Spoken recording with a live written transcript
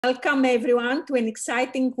Welcome everyone to an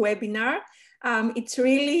exciting webinar. It's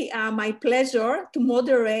really my pleasure to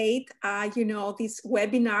moderate, this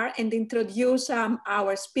webinar and introduce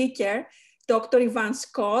our speaker, Dr. Ivan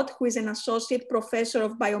Scott, who is an associate professor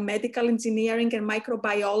of biomedical engineering and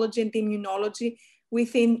microbiology and immunology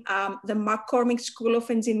within the McCormick School of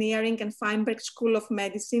Engineering and Feinberg School of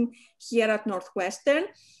Medicine here at Northwestern.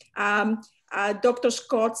 Dr.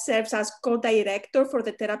 Scott serves as co-director for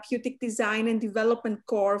the Therapeutic Design and Development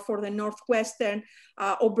Core for the Northwestern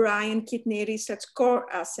O'Brien Kidney Research Core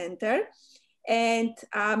Center. And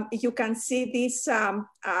you can see these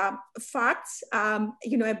facts,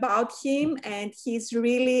 about him, and he's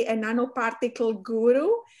really a nanoparticle guru.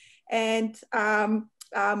 And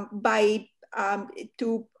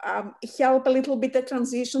to help a little bit the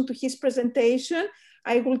transition to his presentation,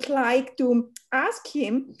 I would like to ask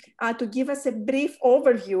him to give us a brief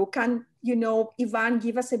overview. Can, Ivan,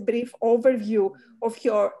 give us a brief overview of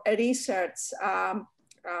your research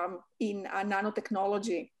in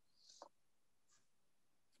nanotechnology?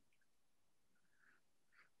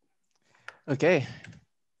 Okay,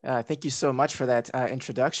 thank you so much for that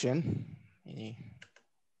introduction. To the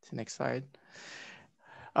next slide.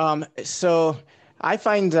 So I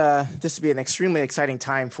find this to be an extremely exciting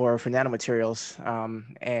time for nanomaterials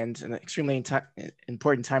and an extremely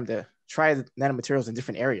important time to try the nanomaterials in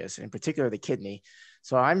different areas, in particular the kidney.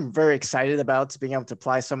 So I'm very excited about being able to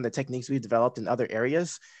apply some of the techniques we've developed in other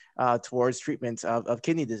areas towards treatment of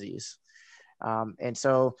kidney disease. And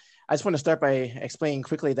so I just want to start by explaining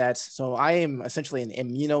quickly that, so I am essentially an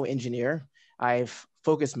immunoengineer. I've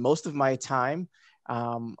focused most of my time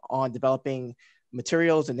on developing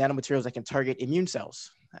materials and nanomaterials that can target immune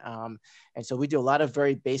cells. And so we do a lot of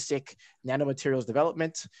very basic nanomaterials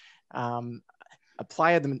development,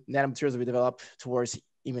 apply the nanomaterials that we develop towards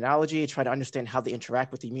immunology, try to understand how they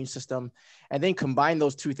interact with the immune system, and then combine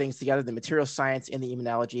those two things together, the material science and the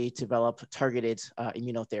immunology, to develop targeted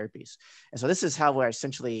immunotherapies. And so this is how I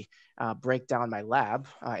essentially break down my lab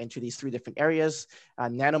into these three different areas: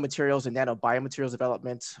 nanomaterials and nanobiomaterials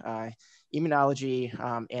development,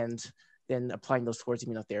 immunology, and then applying those towards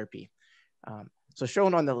immunotherapy. So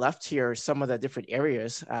shown on the left here are some of the different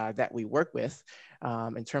areas that we work with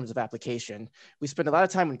in terms of application. We spend a lot of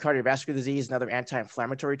time on cardiovascular disease and other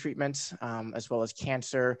anti-inflammatory treatments, as well as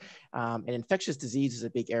cancer, and infectious disease is a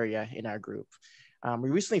big area in our group. We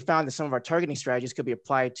recently found that some of our targeting strategies could be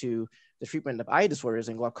applied to the treatment of eye disorders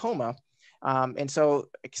and glaucoma. And so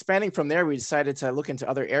expanding from there, we decided to look into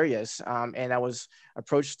other areas. And I was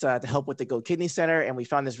approached to help with the NUGoKidney Center. And we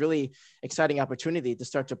found this really exciting opportunity to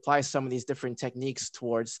start to apply some of these different techniques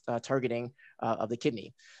towards targeting of the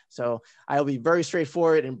kidney. So I'll be very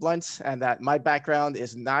straightforward and blunt, and that my background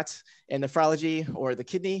is not in nephrology or the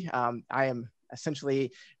kidney. I am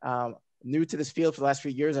essentially new to this field for the last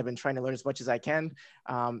few years. I've been trying to learn as much as I can.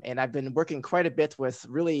 And I've been working quite a bit with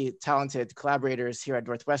really talented collaborators here at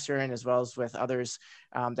Northwestern, as well as with others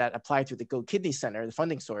that apply through the NUGoKidney Center, the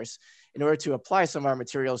funding source, in order to apply some of our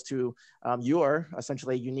materials to your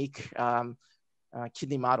essentially unique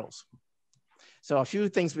kidney models. So a few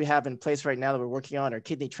things we have in place right now that we're working on are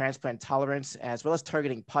kidney transplant tolerance, as well as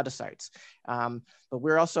targeting podocytes. But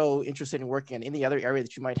we're also interested in working in any other area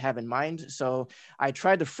that you might have in mind. So I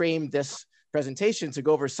tried to frame this presentation to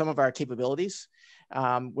go over some of our capabilities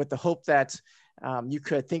with the hope that you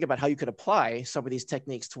could think about how you could apply some of these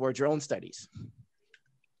techniques towards your own studies.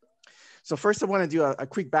 So first, I want to do a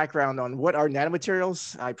quick background on what are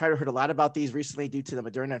nanomaterials. I probably heard a lot about these recently due to the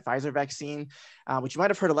Moderna and Pfizer vaccine, which you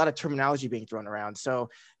might have heard a lot of terminology being thrown around.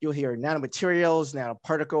 So you'll hear nanomaterials,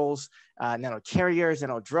 nanoparticles, nanocarriers,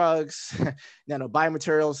 nanodrugs,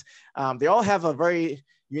 nanobiomaterials. They all have a very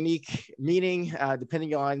unique meaning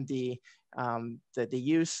depending on the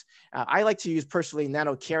use. I like to use personally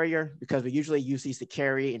nanocarrier because we usually use these to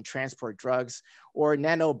carry and transport drugs, or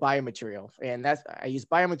nanobiomaterial. And I use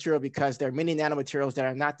biomaterial because there are many nanomaterials that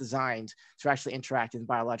are not designed to actually interact in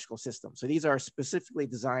biological systems. So these are specifically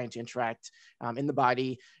designed to interact in the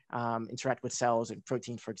body, interact with cells and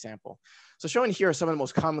protein, for example. So shown here are some of the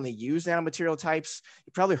most commonly used nanomaterial types.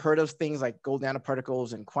 You probably heard of things like gold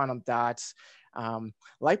nanoparticles and quantum dots.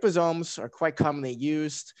 Liposomes are quite commonly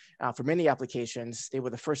used for many applications. They were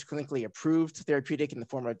the first clinically approved therapeutic in the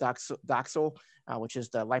form of Doxil, which is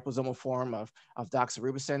the liposomal form of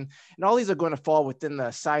doxorubicin. And all these are going to fall within the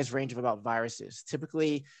size range of about viruses.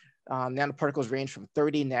 Typically, nanoparticles range from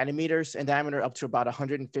 30 nanometers in diameter up to about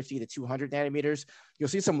 150 to 200 nanometers. You'll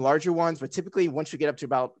see some larger ones, but typically once you get up to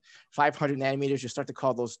about 500 nanometers, you start to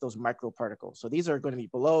call those microparticles. So these are going to be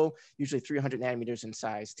below usually 300 nanometers in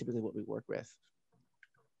size, typically what we work with.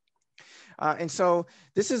 And so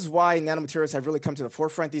this is why nanomaterials have really come to the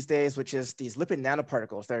forefront these days, which is these lipid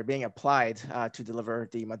nanoparticles that are being applied to deliver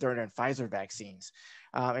the Moderna and Pfizer vaccines.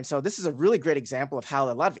 And so this is a really great example of how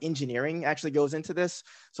a lot of engineering actually goes into this.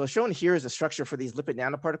 So shown here is the structure for these lipid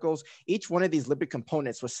nanoparticles. Each one of these lipid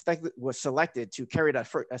components was selected to carry out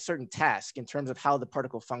a certain task in terms of how the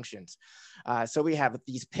particle functions. So we have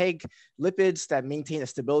these PEG lipids that maintain the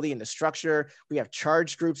stability in the structure. We have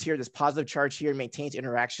charge groups here. This positive charge here maintains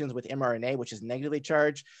interactions with mRNA, which is negatively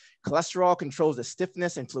charged. Cholesterol controls the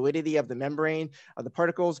stiffness and fluidity of the membrane of the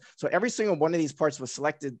particles. So every single one of these parts was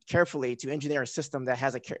selected carefully to engineer a system that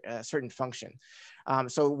has a certain function.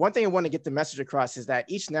 So one thing I want to get the message across is that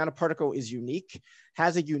each nanoparticle is unique,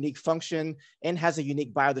 has a unique function, and has a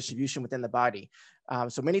unique biodistribution within the body.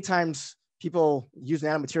 So many times people use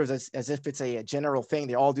nanomaterials as if it's a general thing.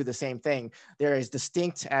 They all do the same thing. They're as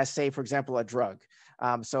distinct as, say, for example, a drug.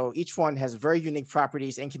 So each one has very unique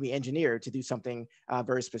properties and can be engineered to do something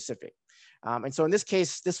very specific. And so in this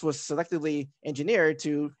case, this was selectively engineered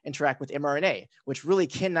to interact with mRNA, which really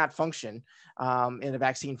cannot function in a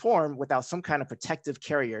vaccine form without some kind of protective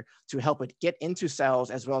carrier to help it get into cells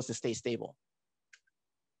as well as to stay stable.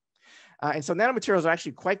 And so nanomaterials are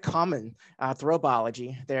actually quite common throughout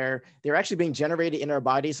biology. They're actually being generated in our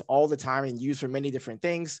bodies all the time and used for many different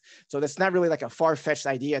things. So that's not really like a far-fetched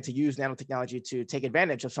idea to use nanotechnology to take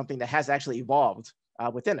advantage of something that has actually evolved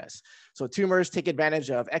within us. So tumors take advantage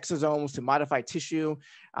of exosomes to modify tissue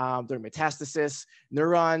during metastasis.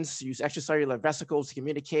 Neurons use extracellular vesicles to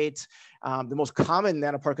communicate. The most common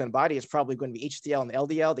nanoparticle in the body is probably going to be HDL and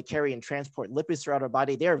LDL. They carry and transport lipids throughout our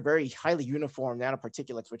body. They are very highly uniform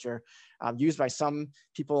nanoparticulates, which are used by some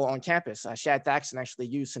people on campus. Shad Thaxton actually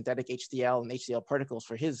used synthetic HDL and HDL particles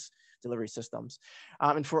for his delivery systems.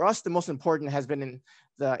 And for us, the most important has been in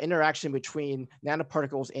the interaction between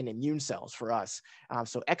nanoparticles and immune cells for us.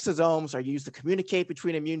 So exosomes are used to communicate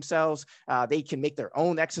between immune cells. They can make their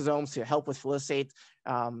own exosomes to help with facilitate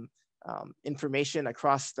information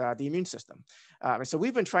across the immune system. And so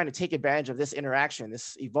we've been trying to take advantage of this interaction,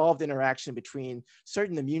 this evolved interaction between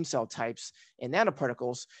certain immune cell types and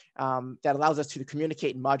nanoparticles that allows us to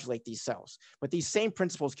communicate and modulate these cells. But these same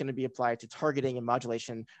principles can be applied to targeting and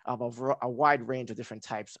modulation of a wide range of different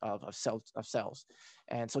types of cells.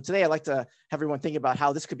 And so today I'd like to have everyone think about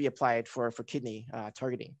how this could be applied for kidney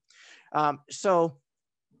targeting. So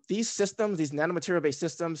these systems, these nanomaterial-based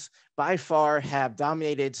systems, by far have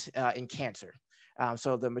dominated in cancer.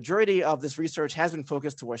 So the majority of this research has been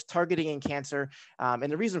focused towards targeting in cancer.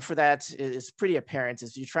 And the reason for that is pretty apparent,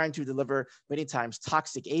 is you're trying to deliver many times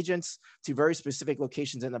toxic agents to very specific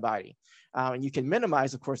locations in the body. And you can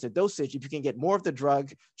minimize, of course, the dosage if you can get more of the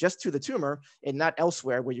drug just to the tumor and not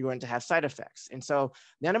elsewhere where you're going to have side effects. And so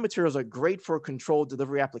nanomaterials are great for controlled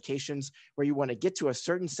delivery applications where you want to get to a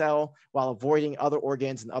certain cell while avoiding other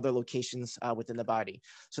organs and other locations within the body.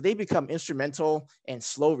 So they become instrumental in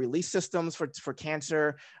slow release systems for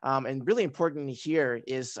cancer. And really important here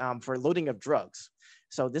is for loading of drugs.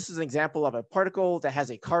 So this is an example of a particle that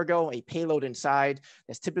has a cargo, a payload inside.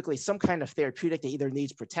 That's typically some kind of therapeutic that either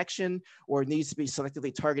needs protection or needs to be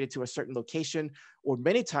selectively targeted to a certain location, or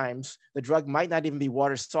many times the drug might not even be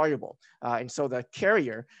water soluble. And so the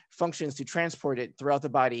carrier functions to transport it throughout the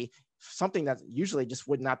body, something that usually just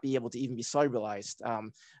would not be able to even be solubilized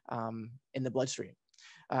in the bloodstream.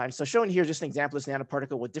 And so shown here, just an example of this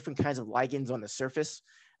nanoparticle with different kinds of ligands on the surface,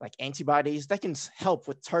 like antibodies, that can help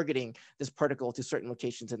with targeting this particle to certain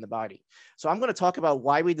locations in the body. So I'm going to talk about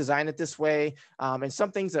why we designed it this way and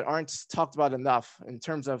some things that aren't talked about enough in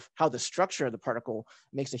terms of how the structure of the particle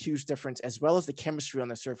makes a huge difference, as well as the chemistry on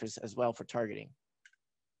the surface as well for targeting.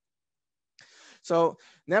 So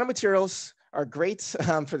nanomaterials are great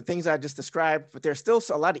for the things I just described, but there's still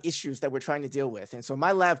a lot of issues that we're trying to deal with. And so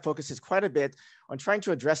my lab focuses quite a bit on trying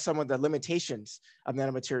to address some of the limitations of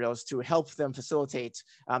nanomaterials to help them facilitate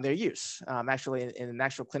their use, actually in an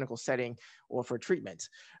actual clinical setting or for treatment.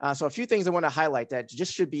 So a few things I want to highlight that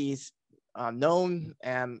just should be known,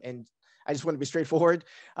 and I just want to be straightforward.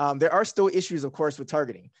 There are still issues, of course, with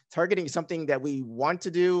targeting. Targeting is something that we want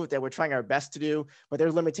to do, that we're trying our best to do, but there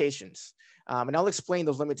are limitations. And I'll explain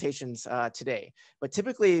those limitations today. But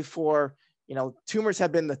typically tumors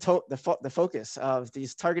have been the focus of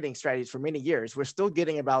these targeting strategies for many years. We're still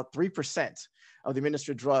getting about 3% of the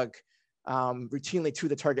administered drug routinely to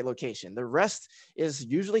the target location. The rest is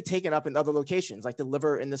usually taken up in other locations, like the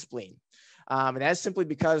liver and the spleen. And that's simply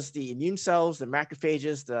because the immune cells, the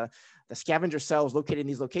macrophages, the scavenger cells located in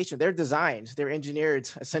these locations, they're engineered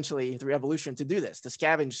essentially through evolution to do this, to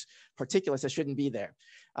scavenge particulates that shouldn't be there.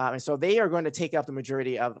 And so they are going to take up the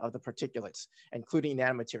majority of the particulates, including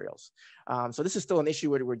nanomaterials. So this is still an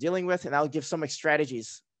issue we're dealing with, and I'll give some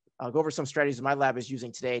strategies. I'll go over some strategies my lab is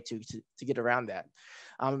using today to get around that.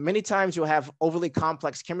 Many times you'll have overly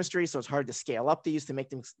complex chemistry, so it's hard to scale up these to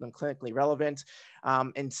make them clinically relevant.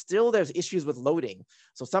 And still there's issues with loading.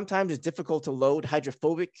 So sometimes it's difficult to load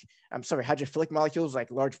hydrophilic molecules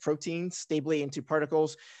like large proteins stably into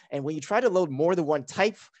particles. And when you try to load more than one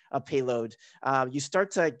type of payload, you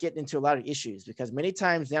start to get into a lot of issues because many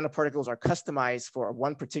times nanoparticles are customized for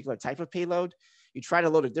one particular type of payload. You try to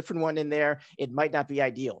load a different one in there, it might not be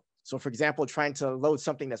ideal. So for example, trying to load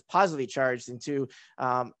something that's positively charged into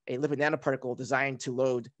a lipid nanoparticle designed to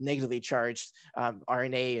load negatively charged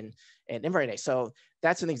RNA and mRNA. So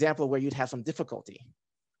that's an example where you'd have some difficulty.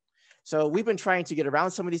 So we've been trying to get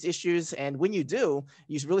around some of these issues. And when you do,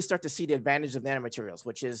 you really start to see the advantage of nanomaterials,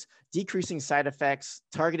 which is decreasing side effects,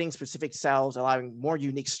 targeting specific cells, allowing more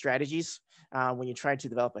unique strategies when you try to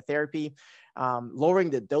develop a therapy,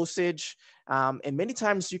 lowering the dosage. And many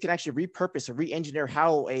times you can actually repurpose or re-engineer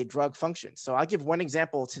how a drug functions. So I'll give one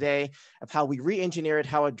example today of how we re-engineered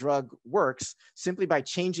how a drug works simply by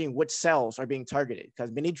changing which cells are being targeted,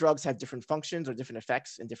 because many drugs have different functions or different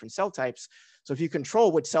effects in different cell types. So if you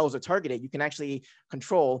control which cells are targeted, you can actually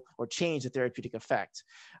control or change the therapeutic effect.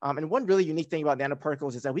 And one really unique thing about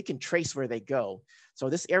nanoparticles is that we can trace where they go. So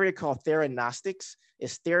this area called theranostics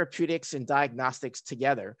is therapeutics and diagnostics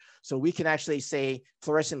together. So we can actually say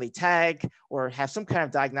fluorescently tag or have some kind of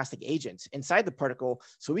diagnostic agent inside the particle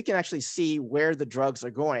so we can actually see where the drugs are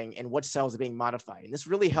going and what cells are being modified. And this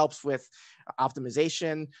really helps with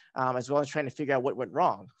optimization as well as trying to figure out what went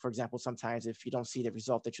wrong. For example, sometimes if you don't see the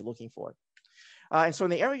result that you're looking for. And so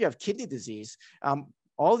in the area of kidney disease,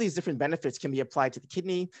 all these different benefits can be applied to the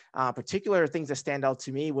kidney. Particular things that stand out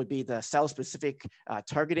to me would be the cell-specific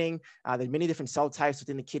targeting. There are many different cell types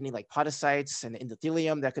within the kidney, like podocytes and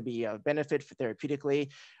endothelium, that could be a benefit for therapeutically.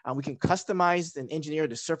 We can customize and engineer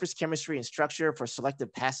the surface chemistry and structure for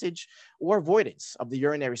selective passage or avoidance of the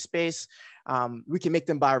urinary space. We can make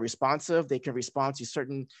them bioresponsive. They can respond to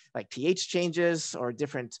certain like pH changes or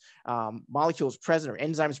different molecules present or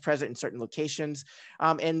enzymes present in certain locations.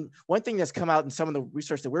 And one thing that's come out in some of the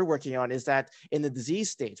research that we're working on is that in the disease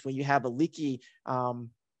states, when you have a leaky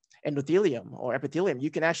endothelium or epithelium, you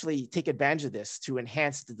can actually take advantage of this to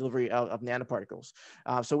enhance the delivery of nanoparticles.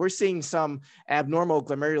 So we're seeing some abnormal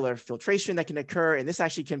glomerular filtration that can occur, and this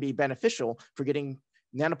actually can be beneficial for getting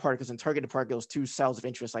nanoparticles and targeted particles to cells of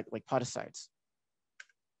interest like podocytes.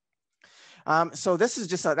 So this is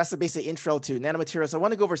just that's the basic intro to nanomaterials. I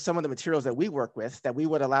want to go over some of the materials that we work with that we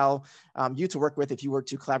would allow you to work with if you were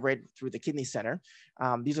to collaborate through the Kidney Center.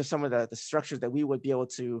 These are some of the structures that we would be able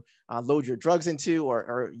to load your drugs into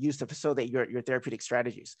or use to facilitate your therapeutic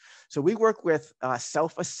strategies. So we work with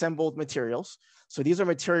self-assembled materials. So these are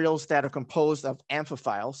materials that are composed of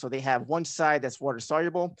amphiphiles. So they have one side that's water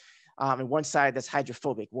soluble, and one side that's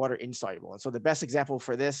hydrophobic, water insoluble. And so the best example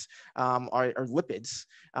for this are lipids.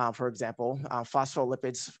 For example,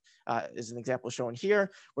 phospholipids is an example shown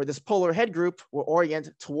here, where this polar head group will orient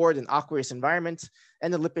toward an aqueous environment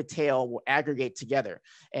and the lipid tail will aggregate together.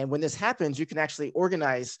 And when this happens, you can actually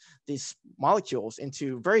organize these molecules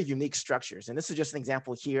into very unique structures. And this is just an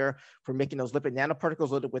example here for making those lipid nanoparticles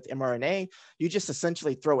loaded with mRNA. You just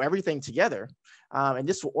essentially throw everything together, and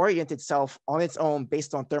this will orient itself on its own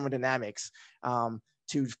based on thermodynamics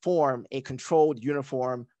to form a controlled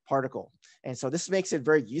uniform particle. And so this makes it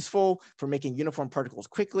very useful for making uniform particles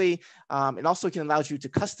quickly. It also can allow you to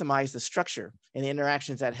customize the structure and the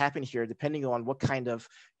interactions that happen here, depending on what kind of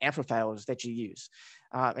amphiphiles that you use.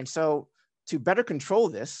 And so to better control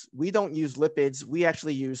this, we don't use lipids, we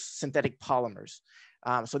actually use synthetic polymers.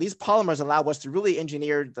 So these polymers allow us to really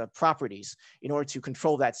engineer the properties in order to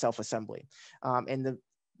control that self-assembly. And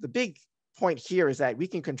the big point here is that we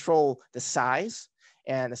can control the size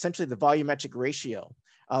and essentially the volumetric ratio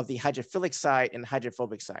of the hydrophilic side and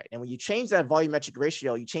hydrophobic side. And when you change that volumetric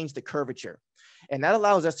ratio, you change the curvature. And that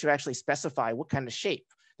allows us to actually specify what kind of shape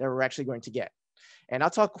that we're actually going to get. And I'll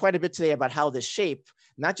talk quite a bit today about how this shape,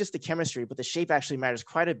 not just the chemistry, but the shape actually matters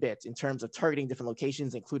quite a bit in terms of targeting different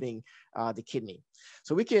locations, including the kidney.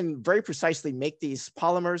 So we can very precisely make these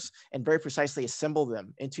polymers and very precisely assemble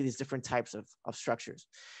them into these different types of structures.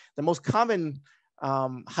 The most common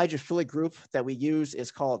hydrophilic group that we use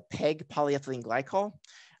is called PEG polyethylene glycol,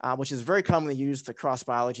 which is very commonly used across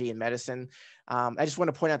biology and medicine. I just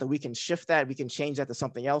want to point out that we can shift that, we can change that to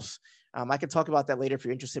something else I can talk about that later if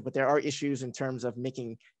you're interested, but there are issues in terms of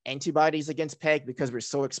making antibodies against PEG because we're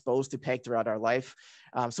so exposed to PEG throughout our life.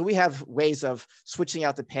 So we have ways of switching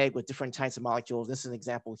out the PEG with different types of molecules. This is an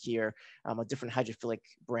example here, a different hydrophilic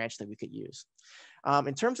branch that we could use.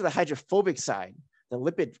 In terms of the hydrophobic side, the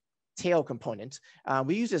lipid tail component,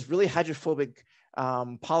 we use this really hydrophobic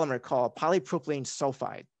polymer called polypropylene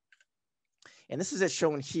sulfide. And this is it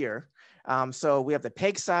shown here. So we have the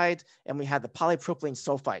PEG side and we have the polypropylene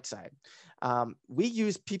sulfide side. We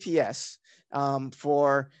use PPS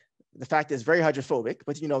for the fact that it's very hydrophobic,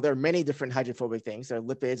 but there are many different hydrophobic things. There are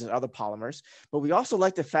lipids and other polymers, but we also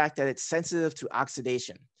like the fact that it's sensitive to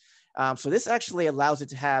oxidation. So this actually allows it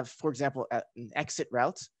to have, for example, an exit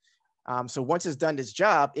route. So once it's done its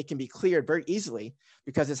job, it can be cleared very easily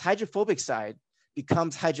because its hydrophobic side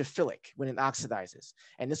becomes hydrophilic when it oxidizes.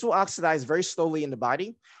 And this will oxidize very slowly in the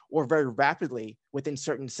body or very rapidly within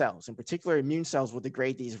certain cells. In particular, immune cells will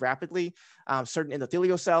degrade these rapidly. Certain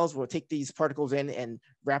endothelial cells will take these particles in and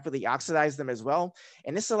rapidly oxidize them as well.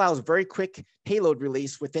 And this allows very quick payload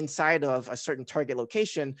release within inside of a certain target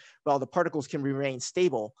location while the particles can remain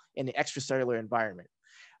stable in the extracellular environment.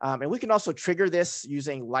 And we can also trigger this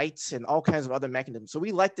using lights and all kinds of other mechanisms. So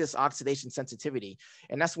we like this oxidation sensitivity.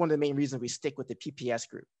 And that's one of the main reasons we stick with the PPS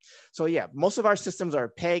group. So yeah, most of our systems are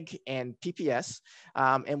PEG and PPS,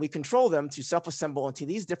 and we control them to self-assemble into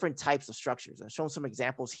these different types of structures. I've shown some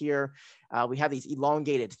examples here. We have these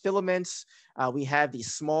elongated filaments. We have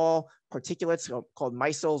these small particulates called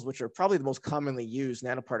micelles, which are probably the most commonly used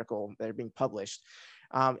nanoparticle that are being published.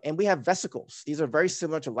 And we have vesicles. These are very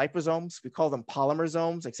similar to liposomes. We call them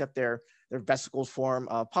polymersomes, except their vesicles form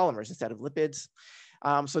polymers instead of lipids.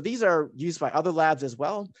 So these are used by other labs as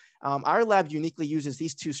well. Our lab uniquely uses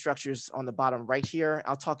these two structures on the bottom right here.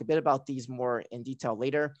 I'll talk a bit about these more in detail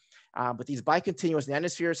later. But these bicontinuous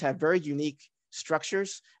nanospheres have very unique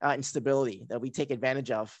structures and stability that we take advantage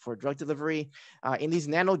of for drug delivery. In these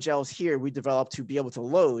nanogels here, we developed to be able to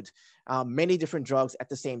load many different drugs at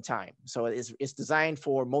the same time. So it's designed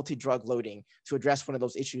for multi-drug loading to address one of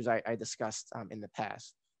those issues I discussed in the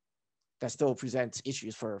past that still presents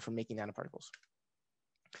issues for making nanoparticles.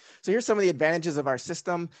 So here's some of the advantages of our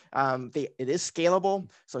system. It is scalable.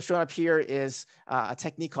 So shown up here is a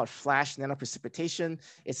technique called flash nanoprecipitation.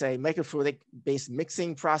 It's a microfluidic-based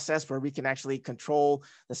mixing process where we can actually control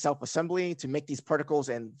the self-assembly to make these particles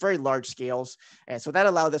in very large scales. And so that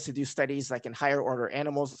allowed us to do studies like in higher order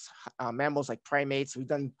animals, mammals like primates. We've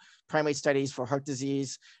done primate studies for heart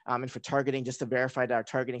disease and for targeting just to verify that our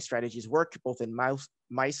targeting strategies work, both in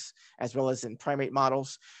mice as well as in primate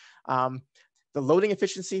models. The loading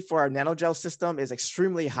efficiency for our nanogel system is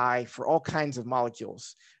extremely high for all kinds of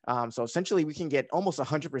molecules. So essentially we can get almost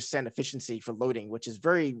 100% efficiency for loading, which is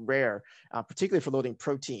very rare, particularly for loading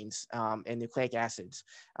proteins and nucleic acids.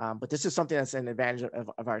 But this is something that's an advantage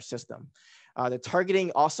of our system. The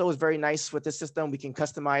targeting also is very nice with this system. We can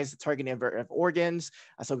customize the targeting of organs.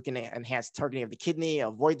 So we can enhance targeting of the kidney,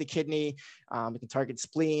 avoid the kidney. We can target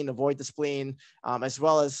spleen, avoid the spleen, as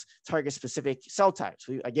well as target specific cell types.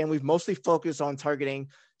 We've mostly focused on targeting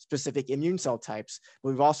specific immune cell types, but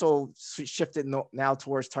we've also shifted now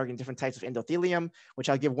towards targeting different types of endothelium, which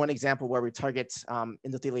I'll give one example where we target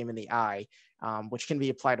endothelium in the eye, which can be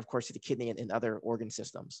applied, of course, to the kidney and other organ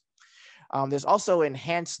systems. There's also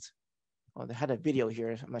enhanced they had a video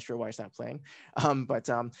here. I'm not sure why it's not playing, but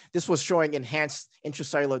this was showing enhanced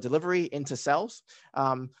intracellular delivery into cells.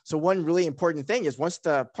 So one really important thing is once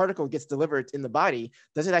the particle gets delivered in the body,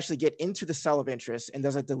 does it actually get into the cell of interest and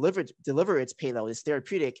does it deliver its payload, its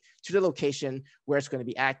therapeutic, to the location where it's going to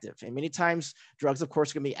be active? And many times drugs, of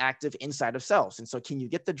course, are going to be active inside of cells. And so can you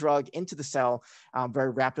get the drug into the cell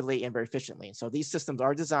very rapidly and very efficiently? And so these systems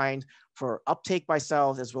are designed for uptake by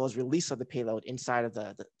cells as well as release of the payload inside of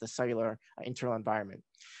the cellular internal environment.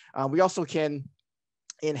 We also can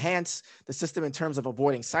enhance the system in terms of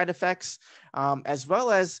avoiding side effects, as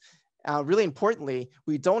well as really importantly,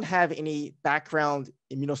 we don't have any background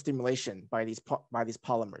immunostimulation by these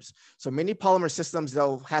polymers. So many polymer systems,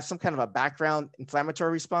 they'll have some kind of a background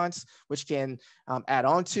inflammatory response, which can add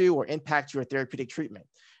on to or impact your therapeutic treatment.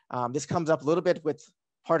 This comes up a little bit with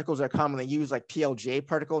particles that are commonly used, like PLJ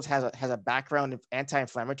particles, has a background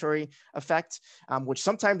anti-inflammatory effect, which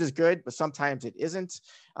sometimes is good, but sometimes it isn't.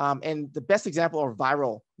 And the best example are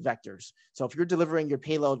viral vectors. So if you're delivering your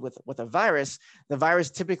payload with a virus, the virus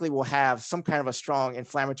typically will have some kind of a strong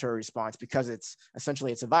inflammatory response because it's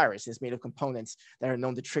a virus. It's made of components that are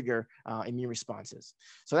known to trigger immune responses.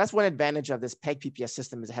 So that's one advantage of this PEG PPS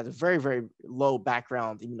system, is it has a very, very low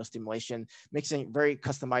background immunostimulation, making it very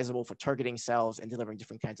customizable for targeting cells and delivering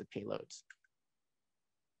different kinds of payloads.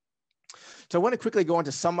 So I want to quickly go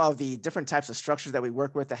into some of the different types of structures that we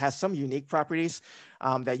work with that has some unique properties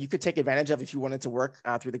that you could take advantage of if you wanted to work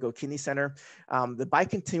through the NUGoKidney Center. The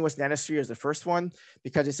bicontinuous nanosphere is the first one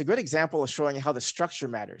because it's a good example of showing how the structure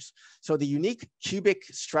matters. So the unique cubic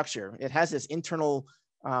structure, it has this internal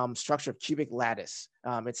structure of cubic lattice.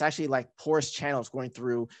 It's actually like porous channels going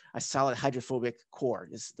through a solid hydrophobic core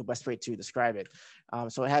is the best way to describe it.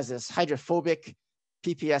 So it has this hydrophobic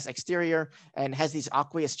PPS exterior and has these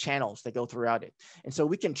aqueous channels that go throughout it. And so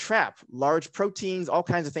we can trap large proteins, all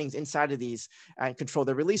kinds of things inside of these and control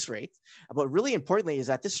the release rate. But really importantly is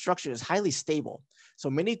that this structure is highly stable. So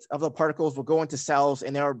many of the particles will go into cells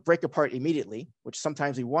and they'll break apart immediately, which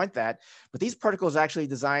sometimes we want that. But these particles are actually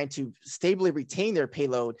designed to stably retain their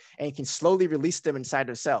payload and can slowly release them inside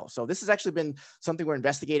of cells. So this has actually been something we're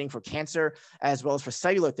investigating for cancer as well as for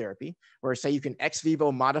cellular therapy, where say you can ex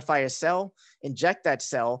vivo modify a cell, inject that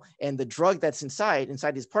cell, and the drug that's inside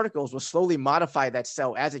these particles will slowly modify that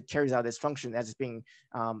cell as it carries out its function, as it's being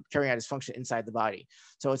carrying out its function inside the body.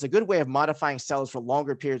 So it's a good way of modifying cells for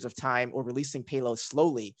longer periods of time or releasing payloads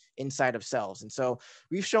slowly inside of cells. And so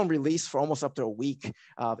we've shown release for almost up to a week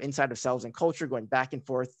inside of cells in culture, going back and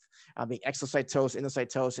forth, being exocytosed,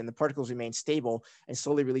 endocytosed, and the particles remain stable and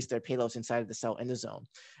slowly release their payloads inside of the cell endosome.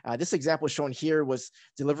 This example shown here was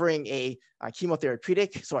delivering a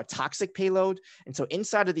chemotherapeutic, so a toxic payload. And so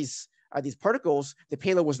inside of these particles, the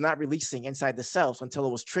payload was not releasing inside the cells until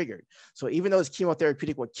it was triggered. So even though this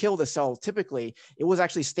chemotherapeutic would kill the cell typically, it was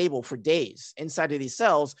actually stable for days inside of these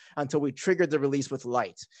cells until we triggered the release with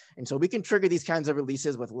light. And so we can trigger these kinds of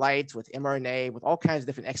releases with light, with mRNA, with all kinds of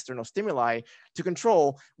different external stimuli to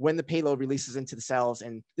control when the payload releases into the cells.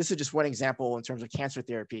 And this is just one example in terms of cancer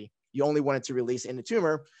therapy. You only want it to release in the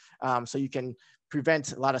tumor, so you can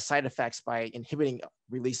prevent a lot of side effects by inhibiting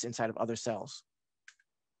release inside of other cells.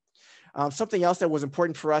 Something else that was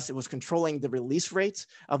important for us, it was controlling the release rates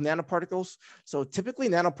of nanoparticles. So typically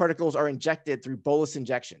nanoparticles are injected through bolus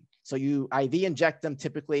injection. So you IV inject them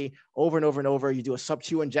typically over and over and over. You do a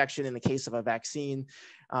sub-Q injection in the case of a vaccine.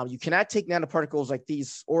 You cannot take nanoparticles like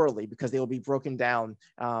these orally because they will be broken down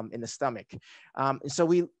in the stomach. And so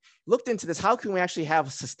we looked into this. How can we actually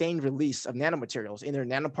have sustained release of nanomaterials in their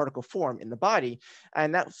nanoparticle form in the body?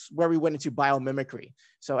 And that's where we went into biomimicry.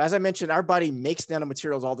 So as I mentioned, our body makes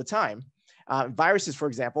nanomaterials all the time. Viruses, for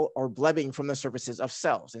example, are blebbing from the surfaces of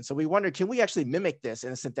cells. And so we wondered, can we actually mimic this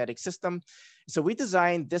in a synthetic system? So we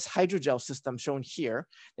designed this hydrogel system shown here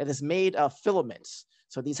that is made of filaments.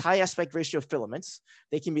 So these high aspect ratio filaments,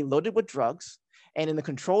 they can be loaded with drugs, and in a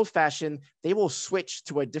controlled fashion, they will switch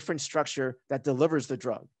to a different structure that delivers the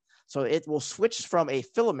drug. So it will switch from a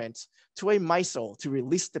filament to a micelle to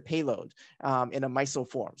release the payload in a micelle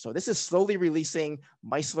form. So this is slowly releasing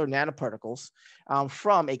micellar nanoparticles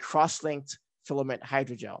from a cross-linked filament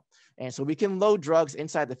hydrogel. And so we can load drugs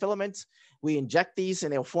inside the filament. We inject these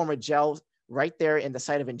and they'll form a gel right there in the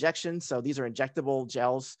site of injection. So these are injectable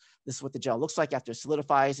gels. This is what the gel looks like after it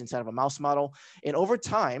solidifies inside of a mouse model. And over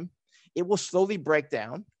time, it will slowly break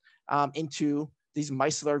down into these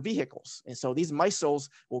micellar vehicles. And so these micelles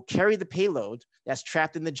will carry the payload that's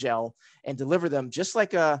trapped in the gel and deliver them just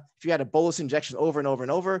like if you had a bolus injection over and over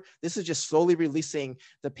and over. This is just slowly releasing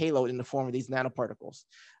the payload in the form of these nanoparticles.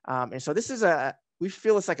 And so this is we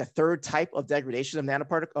feel it's like a third type of degradation of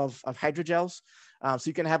nanoparticles of hydrogels. So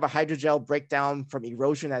you can have a hydrogel break down from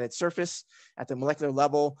erosion at its surface at the molecular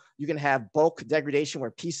level. You can have bulk degradation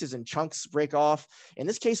where pieces and chunks break off. In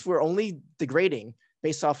this case, we're only degrading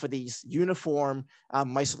based off of these uniform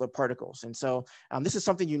micellar particles. And so this is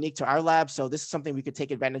something unique to our lab. So this is something we could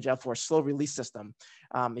take advantage of for a slow release system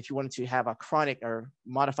if you wanted to have a chronic or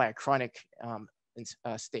modify a chronic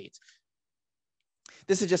state.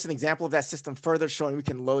 This is just an example of that system further showing we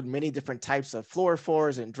can load many different types of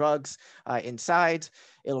fluorophores and drugs inside.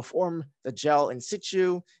 It'll form the gel in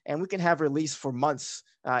situ, and we can have release for months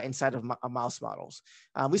inside of mouse models.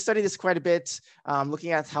 We studied this quite a bit,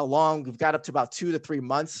 looking at how long. We've got up to about 2 to 3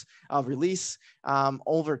 months of release.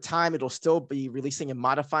 Over time, it'll still be releasing and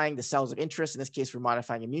modifying the cells of interest. In this case, we're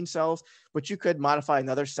modifying immune cells, but you could modify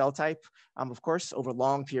another cell type, of course, over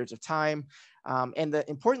long periods of time. And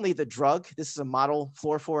importantly, the drug, this is a model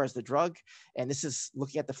fluorophore as the drug, and this is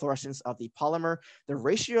looking at the fluorescence of the polymer. The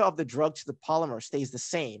ratio of the drug to the polymer stays the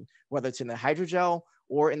same, whether it's in the hydrogel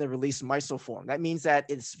or in the released micelle form. That means that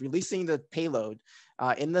it's releasing the payload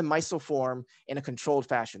in the micelle form in a controlled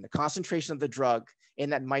fashion. The concentration of the drug in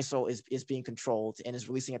that micelle is being controlled and is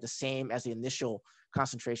releasing at the same as the initial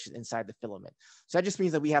concentration inside the filament. So that just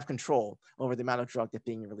means that we have control over the amount of drug that's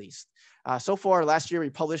being released. So far, last year, we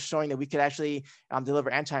published showing that we could actually deliver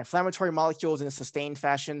anti-inflammatory molecules in a sustained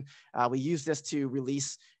fashion. We use this to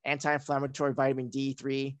release anti-inflammatory vitamin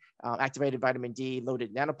D3, activated vitamin D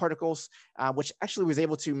loaded nanoparticles, which actually was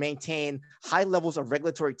able to maintain high levels of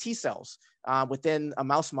regulatory T cells within a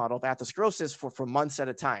mouse model of atherosclerosis for months at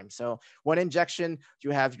a time. So one injection,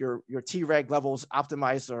 you have your Treg levels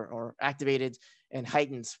optimized or activated and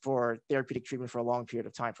heightened for therapeutic treatment for a long period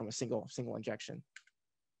of time from a single injection.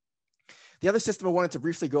 The other system I wanted to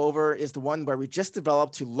briefly go over is the one where we just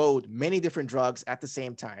developed to load many different drugs at the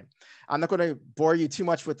same time. I'm not going to bore you too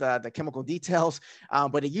much with the chemical details,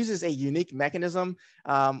 but it uses a unique mechanism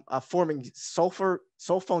of forming sulfone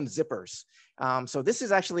zippers. So this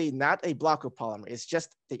is actually not a block of polymer. It's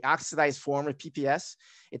just the oxidized form of PPS.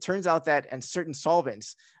 It turns out that in certain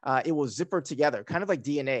solvents, it will zipper together, kind of like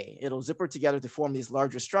DNA. It'll zipper together to form these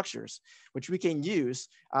larger structures, which we can use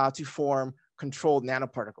to form controlled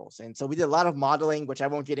nanoparticles. And so we did a lot of modeling, which I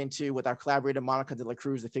won't get into, with our collaborator, Monica de la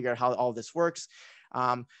Cruz, to figure out how all this works.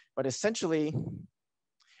 But essentially,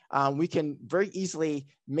 we can very easily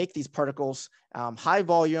make these particles high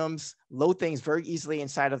volumes, load things very easily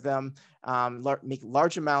inside of them, make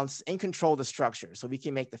large amounts, and control the structure. So we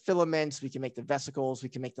can make the filaments, we can make the vesicles, we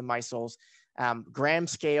can make the micelles, gram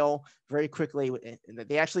scale very quickly.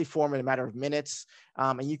 They actually form in a matter of minutes,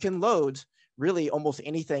 and you can load really almost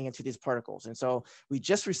anything into these particles. And so we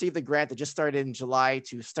just received the grant that just started in July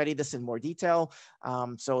to study this in more detail.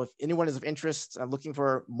 So if anyone is of interest looking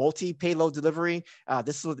for multi-payload delivery,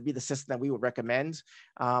 this would be the system that we would recommend.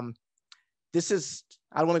 This is,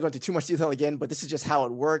 I don't want to go into too much detail again, but this is just how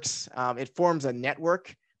it works. It forms a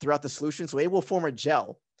network throughout the solution. So it will form a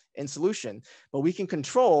gel in solution, but we can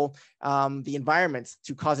control the environment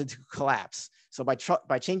to cause it to collapse. So by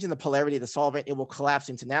changing the polarity of the solvent, it will collapse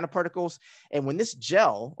into nanoparticles. And when this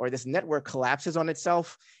gel or this network collapses on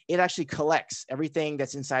itself, it actually collects everything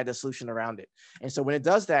that's inside the solution around it. And so when it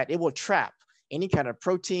does that, it will trap any kind of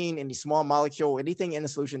protein, any small molecule, anything in the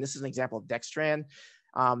solution. This is an example of dextran.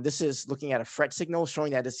 This is looking at a fret signal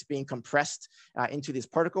showing that it's being compressed into these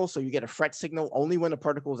particles. So you get a fret signal only when the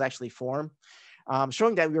particles actually form.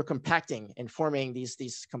 Showing that we are compacting and forming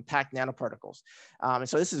these compact nanoparticles. And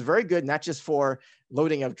so this is very good, not just for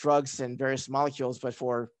loading of drugs and various molecules, but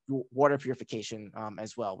for water purification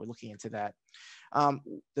as well. We're looking into that.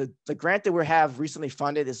 The grant that we have recently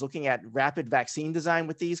funded is looking at rapid vaccine design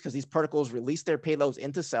with these, because these particles release their payloads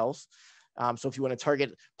into cells. So if you want to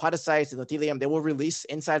target podocytes, endothelium, they will release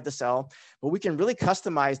inside the cell, but we can really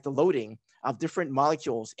customize the loading of different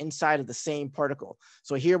molecules inside of the same particle.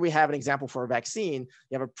 So here we have an example for a vaccine.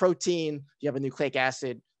 You have a protein, you have a nucleic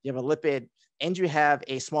acid, you have a lipid, and you have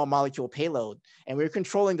a small molecule payload. And we're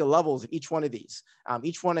controlling the levels of each one of these,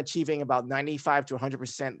 each one achieving about 95 to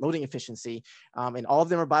 100% loading efficiency. And all of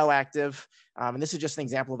them are bioactive. And this is just an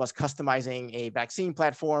example of us customizing a vaccine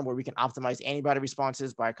platform where we can optimize antibody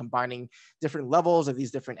responses by combining different levels of these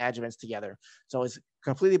different adjuvants together. So it's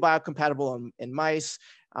completely biocompatible in mice.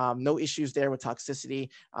 No issues there with toxicity.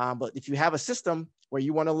 But if you have a system where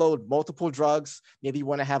you want to load multiple drugs, maybe you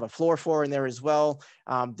want to have a fluorophore in there as well,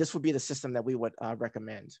 this would be the system that we would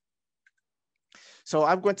recommend. So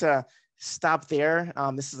I'm going to stop there.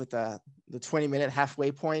 This is at the 20-minute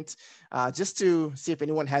halfway point, just to see if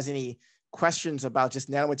anyone has any questions about just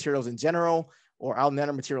nanomaterials in general or our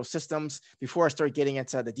nanomaterial systems before I start getting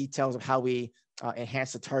into the details of how we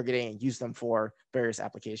enhance the targeting and use them for various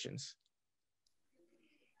applications.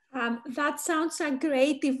 That sounds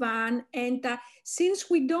great, Ivan. And since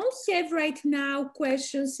we don't have right now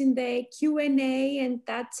questions in the Q&A and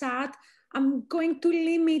that chat, I'm going to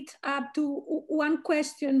limit up to one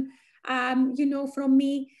question, from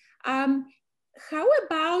me. How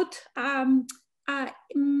about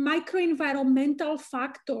microenvironmental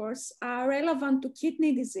factors relevant to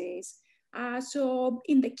kidney disease? So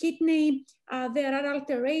in the kidney, there are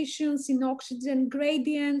alterations in oxygen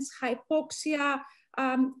gradients, hypoxia,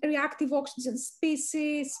 reactive oxygen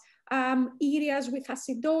species, areas with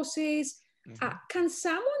acidosis. Can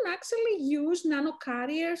someone actually use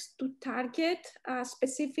nanocarriers to target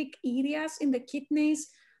specific areas in the kidneys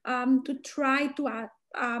to try to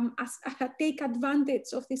take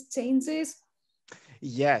advantage of these changes?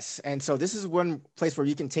 Yes, and so this is one place where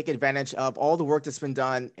you can take advantage of all the work that's been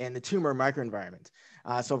done in the tumor microenvironment.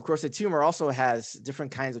 So of course, the tumor also has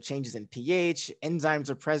different kinds of changes in pH, enzymes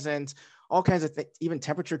are present, all kinds of things, even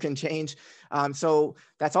temperature can change. So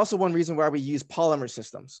that's also one reason why we use polymer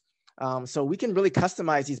systems. So we can really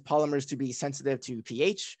customize these polymers to be sensitive to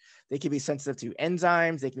pH. They can be sensitive to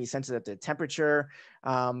enzymes. They can be sensitive to temperature.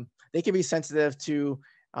 They can be sensitive to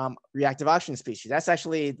reactive oxygen species. That's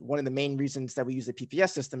actually one of the main reasons that we use the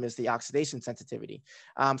PPS system is the oxidation sensitivity.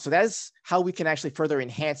 So that is how we can actually further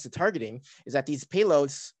enhance the targeting, is that these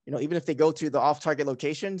payloads, even if they go to the off-target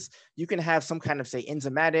locations, you can have some kind of, say,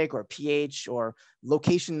 enzymatic or pH or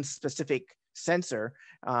location-specific sensor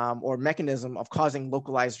or mechanism of causing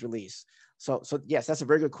localized release. So yes, that's a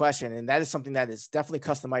very good question. And that is something that is definitely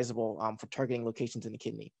customizable for targeting locations in the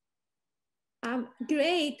kidney.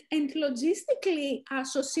 Great. And logistically,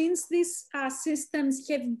 so since these systems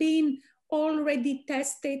have been already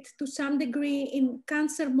tested to some degree in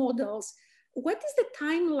cancer models, what is the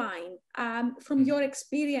timeline from your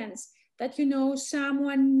experience that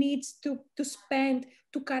someone needs to spend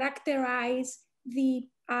to characterize the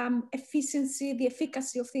efficiency, the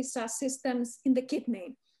efficacy of these systems in the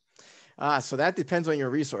kidney? So that depends on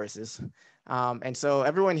your resources. And so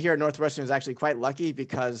everyone here at Northwestern is actually quite lucky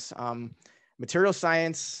because material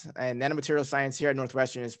science and nanomaterial science here at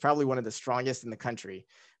Northwestern is probably one of the strongest in the country.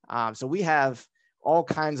 So we have all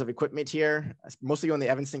kinds of equipment here, mostly on the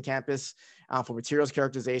Evanston campus, for materials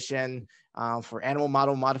characterization, for animal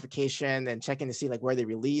model modification and checking to see like where they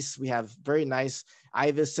release. We have very nice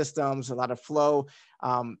IVIS systems, a lot of flow.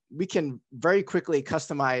 We can very quickly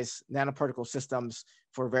customize nanoparticle systems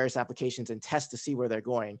for various applications and test to see where they're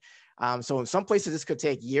going. So in some places, this could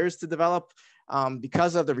take years to develop.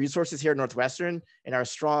 Because of the resources here at Northwestern and our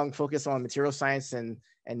strong focus on material science and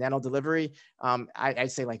nano delivery,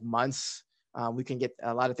 I'd say like months. We can get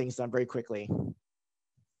a lot of things done very quickly.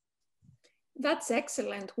 That's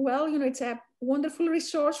excellent. Well, it's a wonderful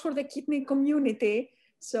resource for the kidney community.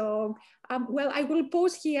 So, well, I will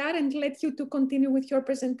pause here and let you to continue with your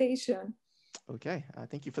presentation. Okay,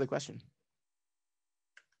 thank you for the question.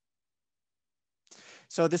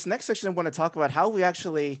 So this next section, I want to talk about how we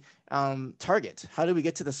actually target. How do we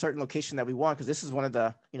get to the certain location that we want? Because this is one of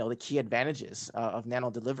the, the key advantages of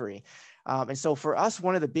nano delivery. And so for us,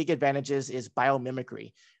 one of the big advantages is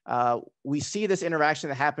biomimicry. We see this interaction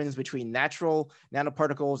that happens between natural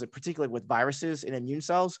nanoparticles, and particularly with viruses in immune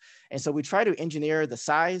cells. And so we try to engineer the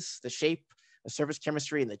size, the shape, the surface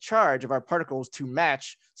chemistry, and the charge of our particles to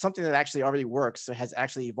match something that actually already works, so has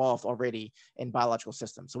actually evolved already in biological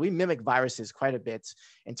systems. So we mimic viruses quite a bit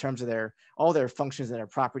in terms of all their functions and their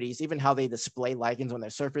properties, even how they display ligands on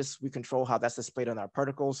their surface. We control how that's displayed on our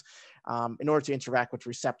particles in order to interact with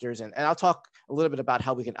receptors. And I'll talk a little bit about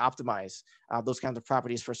how we can optimize those kinds of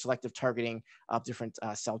properties for selective targeting of different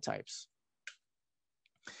cell types.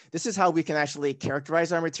 This is how we can actually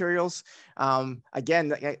characterize our materials.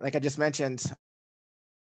 Again, like I just mentioned,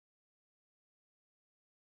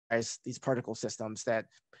 these particle systems that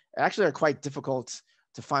actually are quite difficult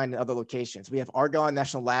to find in other locations. We have Argonne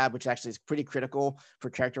National Lab, which actually is pretty critical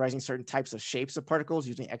for characterizing certain types of shapes of particles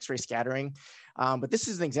using X-ray scattering. But this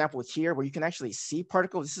is an example here where you can actually see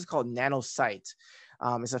particles. This is called NanoSight.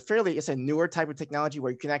 It's a newer type of technology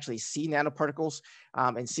where you can actually see nanoparticles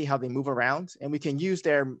and see how they move around. And we can use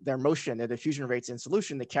their motion, their diffusion rates in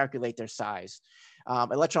solution to calculate their size.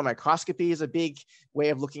 Electron microscopy is a major way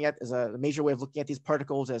of looking at these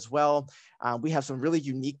particles as well. We have some really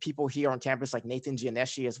unique people here on campus like Nathan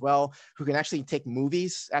Gianeschi as well, who can actually take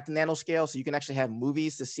movies at the nanoscale. So you can actually have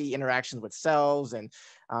movies to see interactions with cells and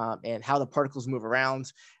how the particles move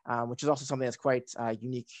around, which is also something that's quite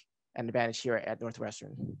unique and advantage here at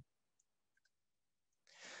Northwestern.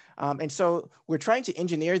 And so we're trying to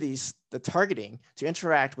engineer the targeting to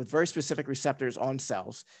interact with very specific receptors on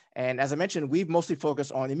cells. And as I mentioned, we've mostly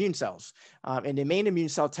focused on immune cells. And the main immune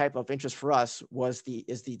cell type of interest for us is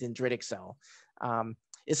the dendritic cell.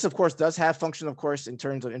 This, of course, does have function, of course, in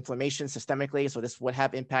terms of inflammation systemically. So this would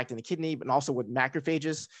have impact in the kidney, but also with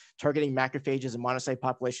macrophages, targeting macrophages and monocyte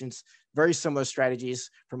populations, very similar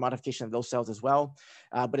strategies for modification of those cells as well.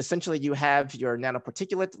 But essentially, you have your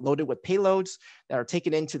nanoparticulate loaded with payloads that are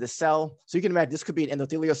taken into the cell. So you can imagine this could be an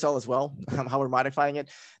endothelial cell as well, how we're modifying it.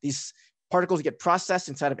 These particles get processed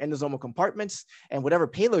inside of endosomal compartments, and whatever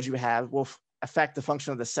payload you have will affect the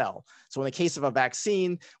function of the cell. So in the case of a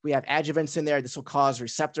vaccine, we have adjuvants in there. This will cause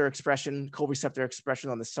receptor expression, co-receptor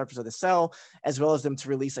expression on the surface of the cell, as well as them to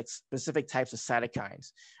release like specific types of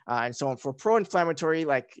cytokines. And so for pro-inflammatory,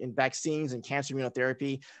 like in vaccines and cancer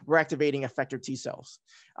immunotherapy, we're activating effector T cells.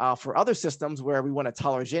 For other systems where we want a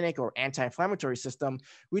tolerogenic or anti-inflammatory system,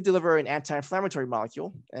 we deliver an anti-inflammatory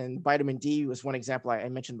molecule. And vitamin D was one example I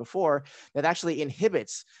mentioned before that actually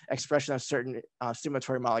inhibits expression of certain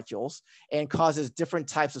stimulatory molecules and causes different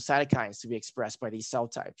types of cytokines to be expressed by these cell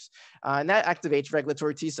types. And that activates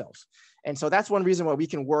regulatory T cells. And so that's one reason why we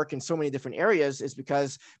can work in so many different areas, is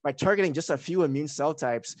because by targeting just a few immune cell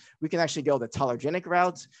types, we can actually go the tolerogenic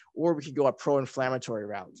route, or we could go a pro-inflammatory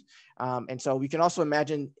route. And so we can also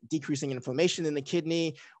imagine decreasing inflammation in the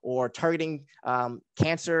kidney, or targeting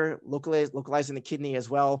cancer, localizing the kidney as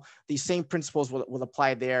well. These same principles will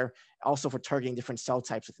apply there, also for targeting different cell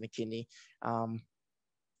types within the kidney.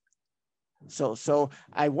 So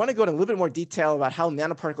I want to go into a little bit more detail about how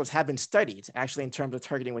nanoparticles have been studied actually in terms of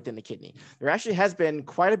targeting within the kidney. There actually has been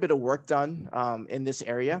quite a bit of work done in this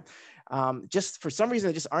area. Just for some reason,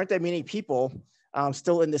 there just aren't that many people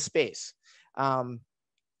still in this space.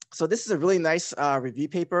 So this is a really nice review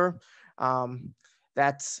paper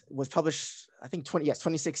that was published, I think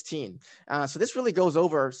 2016. So this really goes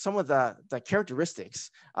over some of the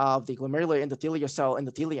characteristics of the glomerular endothelial cell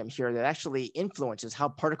endothelium here that actually influences how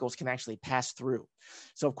particles can actually pass through.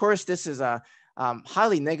 So of course, this is a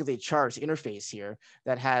highly negatively charged interface here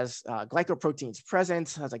that has glycoproteins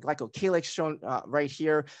present, has a glycocalyx shown right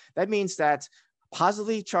here. That means that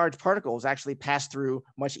positively charged particles actually pass through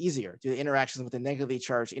much easier due to interactions with the negatively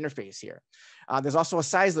charged interface here. There's also a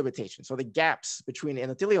size limitation. So the gaps between the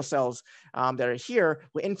endothelial cells that are here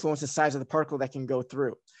will influence the size of the particle that can go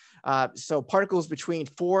through. So particles between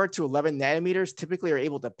 4 to 11 nanometers typically are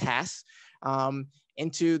able to pass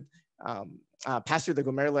pass through the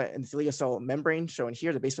glomerular endothelial cell membrane, shown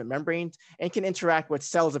here, the basement membrane, and can interact with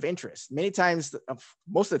cells of interest. Many times,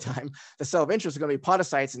 most of the time, the cell of interest is going to be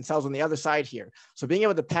podocytes and cells on the other side here. So being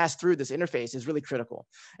able to pass through this interface is really critical.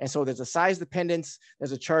 And so there's a size dependence,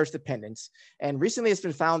 there's a charge dependence. And recently it's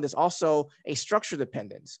been found there's also a structure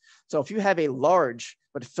dependence. So if you have a large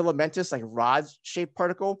but filamentous, like rod-shaped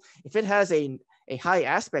particle, if it has a high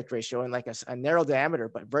aspect ratio and like a narrow diameter,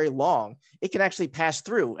 but very long, it can actually pass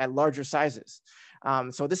through at larger sizes.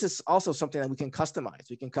 So this is also something that we can customize.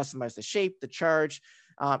 We can customize the shape, the charge,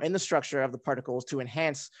 and the structure of the particles to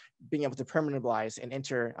enhance being able to permeabilize and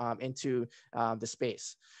enter into the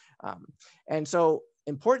space. And so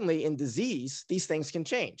importantly, in disease, these things can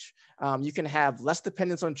change. You can have less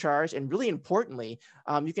dependence on charge, and really importantly,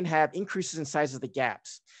 you can have increases in size of the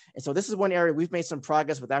gaps. And so this is one area we've made some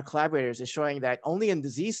progress with our collaborators, is showing that only in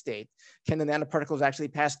disease state can the nanoparticles actually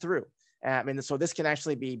pass through. And so this can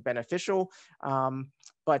actually be beneficial,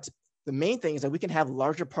 but the main thing is that we can have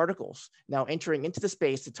larger particles now entering into the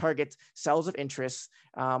space to target cells of interest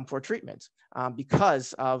for treatment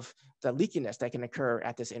because of the leakiness that can occur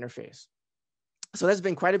at this interface. So there's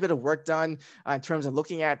been quite a bit of work done in terms of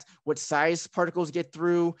looking at what size particles get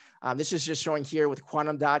through. This is just showing here with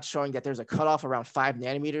quantum dots, showing that there's a cutoff around 5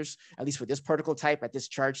 nanometers, at least for this particle type at this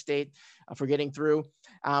charge state for getting through.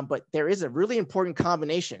 But there is a really important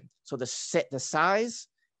combination. So the size,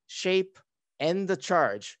 shape, and the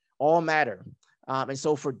charge all matter. And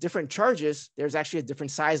so for different charges, there's actually a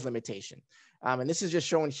different size limitation. And this is just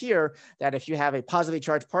shown here that if you have a positively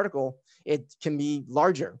charged particle, it can be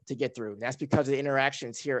larger to get through. That's because of the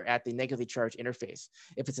interactions here at the negatively charged interface.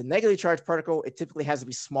 If it's a negatively charged particle, it typically has to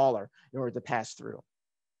be smaller in order to pass through.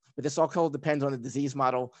 But this all depends on the disease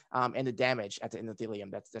model and the damage at the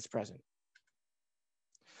endothelium that's present.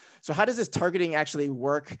 So how does this targeting actually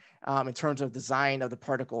work in terms of design of the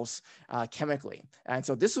particles chemically? And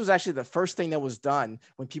so this was actually the first thing that was done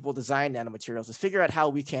when people designed nanomaterials, is figure out how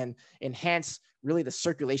we can enhance really the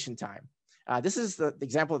circulation time. This is the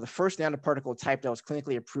example of the first nanoparticle type that was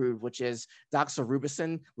clinically approved, which is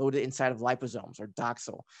doxorubicin loaded inside of liposomes, or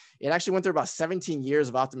Doxil. It actually went through about 17 years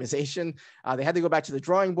of optimization. They had to go back to the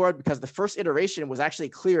drawing board because the first iteration was actually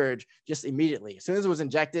cleared just immediately. As soon as it was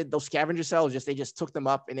injected, those scavenger cells, they just took them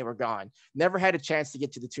up and they were gone. Never had a chance to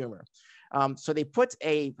get to the tumor. So they put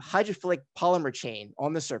a hydrophilic polymer chain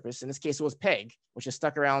on the surface. In this case, it was PEG, which is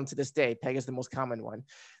stuck around to this day. PEG is the most common one,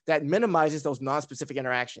 that minimizes those non-specific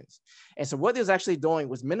interactions. And so what it was actually doing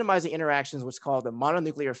was minimizing interactions, what's called the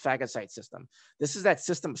mononuclear phagocyte system. This is that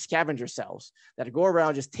system of scavenger cells that go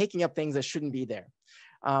around just taking up things that shouldn't be there.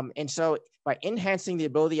 And so by enhancing the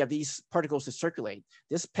ability of these particles to circulate,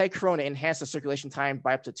 this PEG corona enhanced the circulation time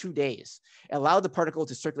by up to 2 days. It allowed the particle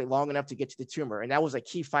to circulate long enough to get to the tumor. And that was a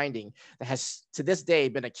key finding that has to this day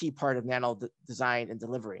been a key part of nano design and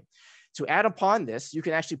delivery. To add upon this, you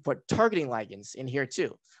can actually put targeting ligands in here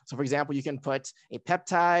too. So for example, you can put a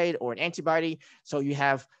peptide or an antibody. So you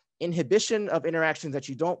have inhibition of interactions that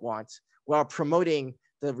you don't want while promoting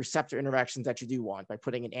the receptor interactions that you do want by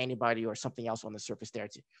putting an antibody or something else on the surface there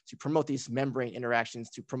to promote these membrane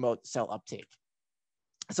interactions to promote cell uptake.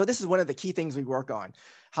 So this is one of the key things we work on.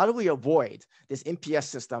 How do we avoid this MPS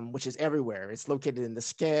system, which is everywhere? It's located in the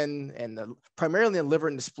skin and primarily in the liver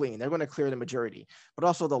and the spleen. They're going to clear the majority, but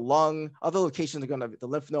also the lung, other locations are going to, the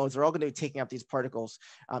lymph nodes are all going to be taking up these particles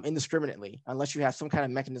indiscriminately, unless you have some kind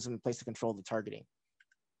of mechanism in place to control the targeting.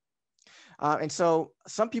 And so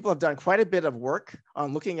some people have done quite a bit of work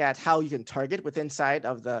on looking at how you can target within inside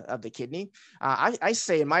of the kidney. I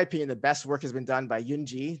say, in my opinion, the best work has been done by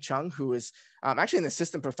Yunji Chung, who is actually an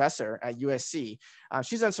assistant professor at USC.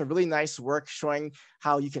 She's done some really nice work showing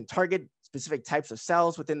how you can target specific types of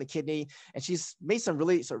cells within the kidney. And she's made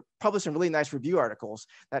published some really nice review articles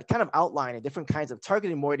that kind of outline the different kinds of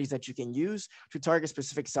targeting moieties that you can use to target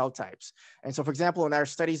specific cell types. And so, for example, in our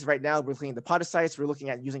studies right now, we're looking at the podocytes, we're looking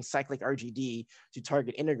at using cyclic RGD to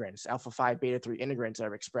target integrins, alpha-5, beta-3 integrins that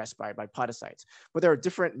are expressed by podocytes. But there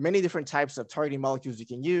are many different types of targeting molecules you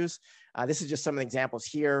can use. This is just some of the examples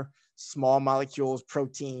here: small molecules,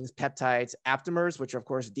 proteins, peptides, aptamers, which are of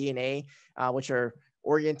course DNA, which are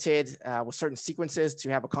oriented with certain sequences to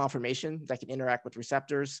have a conformation that can interact with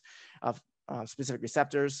receptors of specific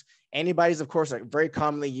receptors. Antibodies, of course, are very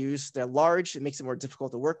commonly used. They're large, it makes it more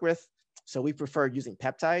difficult to work with. So we prefer using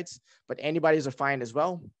peptides, but antibodies are fine as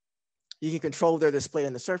well. You can control their display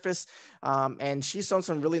on the surface. And she's done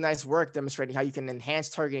some really nice work demonstrating how you can enhance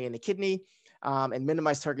targeting in the kidney and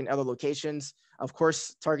minimize targeting other locations. Of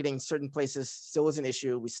course, targeting certain places still is an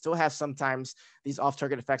issue. We still have sometimes these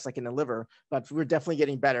off-target effects like in the liver, but we're definitely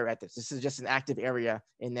getting better at this. This is just an active area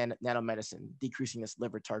in nanomedicine, decreasing this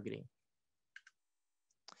liver targeting.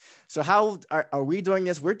 So how are we doing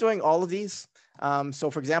this? We're doing all of these. So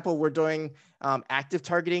for example, we're doing active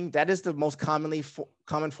targeting. That is the most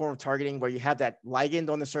common form of targeting, where you have that ligand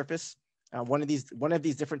on the surface. One of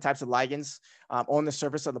these different types of ligands on the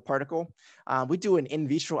surface of the particle. We do an in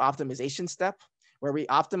vitro optimization step where we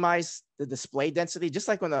optimize the display density, just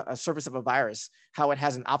like on a surface of a virus, how it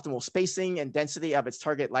has an optimal spacing and density of its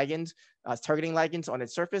target ligand, targeting ligands on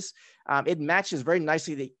its surface. It matches very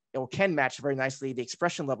nicely, can match very nicely the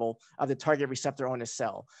expression level of the target receptor on a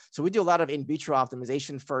cell. So we do a lot of in vitro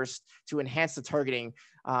optimization first to enhance the targeting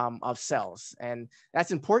of cells. And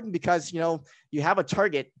that's important because, you have a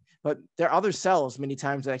target, but there are other cells many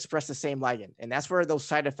times that express the same ligand, and that's where those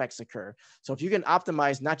side effects occur. So if you can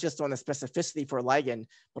optimize not just on the specificity for a ligand,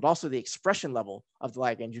 but also the expression level of the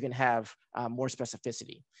ligand, you can have more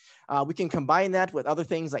specificity. We can combine that with other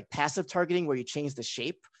things like passive targeting, where you change the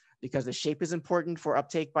shape, because the shape is important for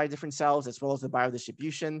uptake by different cells, as well as the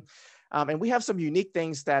biodistribution. And we have some unique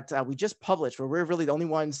things that we just published, where we're really the only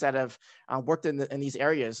ones that have worked in these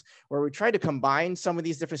areas, where we try to combine some of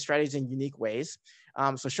these different strategies in unique ways.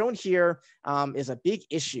 So shown here is a big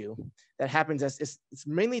issue that happens as it's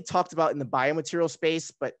mainly talked about in the biomaterial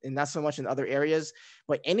space, but not so much in other areas.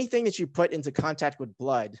 But anything that you put into contact with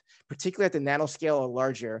blood, particularly at the nanoscale or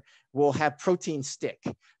larger, will have proteins stick.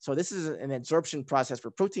 So this is an absorption process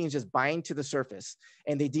where proteins just bind to the surface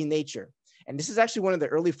and they denature. And this is actually one of the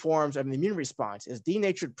early forms of an immune response, is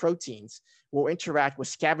denatured proteins will interact with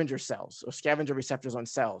scavenger cells or scavenger receptors on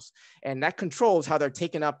cells. And that controls how they're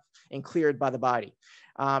taken up and cleared by the body.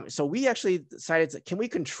 So we actually decided, can we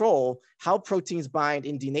control how proteins bind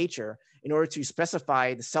in denature in order to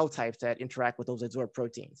specify the cell types that interact with those adsorbed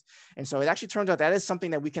proteins? And so it actually turns out that is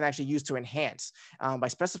something that we can actually use to enhance by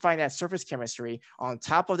specifying that surface chemistry on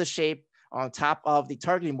top of the shape, on top of the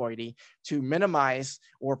targeting moiety, to minimize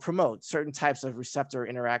or promote certain types of receptor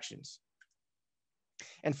interactions.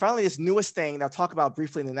 And finally, this newest thing that I'll talk about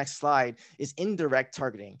briefly in the next slide is indirect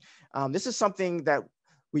targeting. This is something that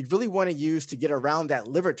we really want to use to get around that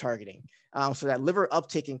liver targeting, so that liver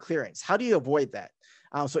uptake and clearance. How do you avoid that?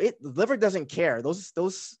 The liver doesn't care. Those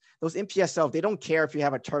MPS cells, they don't care if you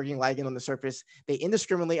have a targeting ligand on the surface. They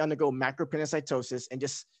indiscriminately undergo macropinocytosis and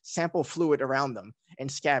just sample fluid around them and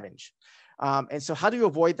scavenge. And so how do you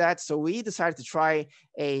avoid that? So we decided to try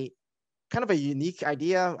a kind of a unique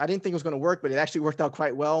idea. I didn't think it was going to work, but it actually worked out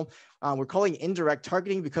quite well. We're calling indirect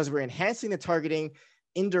targeting because we're enhancing the targeting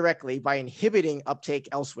indirectly by inhibiting uptake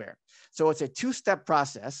elsewhere. So it's a two-step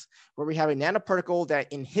process where we have a nanoparticle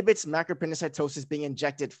that inhibits macropinocytosis being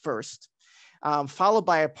injected first, followed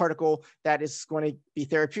by a particle that is going to be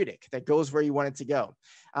therapeutic, that goes where you want it to go.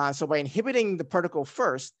 So by inhibiting the particle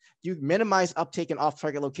first, you minimize uptake in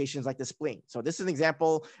off-target locations like the spleen. So this is an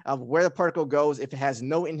example of where the particle goes. If it has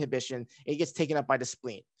no inhibition, it gets taken up by the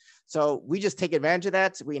spleen. So we just take advantage of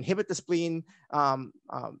that. We inhibit the spleen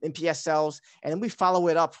MPS cells, and then we follow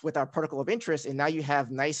it up with our particle of interest. And now you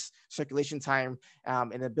have nice circulation time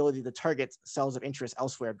and ability to target cells of interest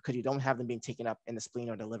elsewhere because you don't have them being taken up in the spleen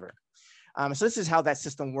or the liver. So this is how that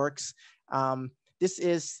system works. This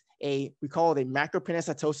is we call it a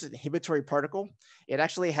macropinocytosis inhibitory particle. It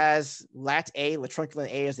actually has LAT-A, latrunculin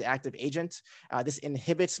A, as the active agent. This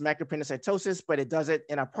inhibits macropinocytosis, but it does it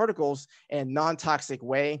in our particles in a non-toxic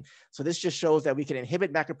way. So this just shows that we can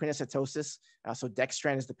inhibit macropinocytosis. So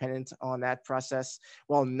dextran is dependent on that process,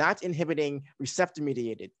 while not inhibiting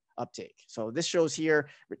receptor-mediated uptake. So this shows here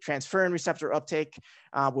transferrin receptor uptake.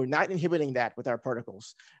 We're not inhibiting that with our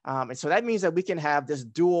particles. And so that means that we can have this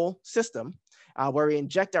dual system where we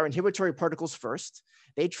inject our inhibitory particles first.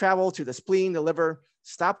 They travel to the spleen, the liver,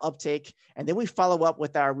 stop uptake, and then we follow up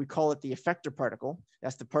with we call it the effector particle.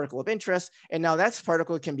 That's the particle of interest. And now that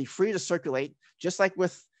particle can be free to circulate, just like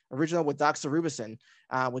with doxorubicin,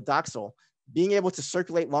 with Doxil. Being able to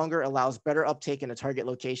circulate longer allows better uptake in the target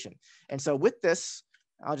location. And so with this,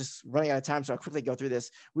 I'll just running out of time, so I'll quickly go through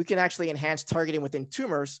this. We can actually enhance targeting within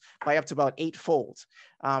tumors by up to about 8-fold.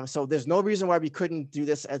 So there's no reason why we couldn't do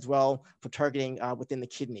this as well for targeting within the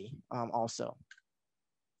kidney also.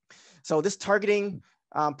 So this targeting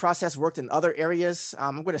process worked in other areas.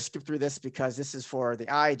 I'm going to skip through this because this is for the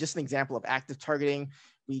eye, just an example of active targeting.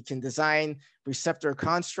 We can design receptor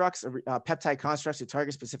constructs, peptide constructs to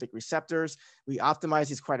target specific receptors. We optimize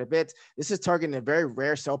these quite a bit. This is targeting a very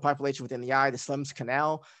rare cell population within the eye, the Slem's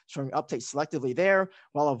canal, showing uptake selectively there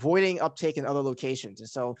while avoiding uptake in other locations. And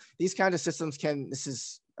so these kinds of systems this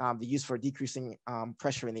is the use for decreasing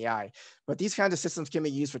pressure in the eye. But these kinds of systems can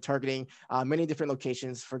be used for targeting many different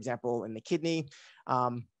locations, for example, in the kidney.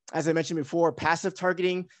 As I mentioned before, passive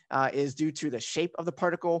targeting is due to the shape of the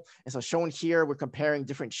particle. And so shown here, we're comparing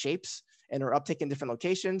different shapes and their uptake in different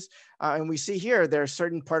locations. And we see here, there are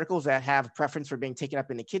certain particles that have preference for being taken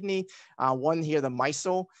up in the kidney. One here, the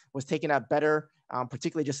micelle, was taken up better,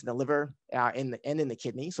 particularly just in the liver and in the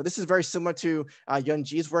kidney. So this is very similar to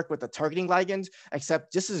Yunji's work with the targeting ligand,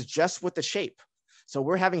 except this is just with the shape. So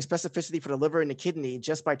we're having specificity for the liver and the kidney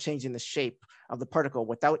just by changing the shape of the particle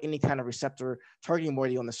without any kind of receptor targeting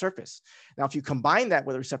moiety on the surface. Now, if you combine that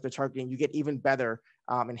with receptor targeting, you get even better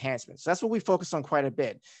enhancements. So that's what we focus on quite a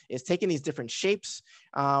bit, is taking these different shapes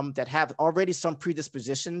that have already some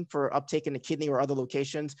predisposition for uptake in the kidney or other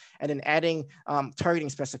locations, and then adding targeting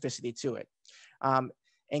specificity to it.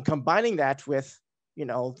 And combining that with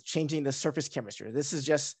changing the surface chemistry. This is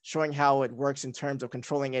just showing how it works in terms of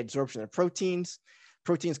controlling absorption of proteins.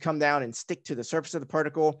 Proteins come down and stick to the surface of the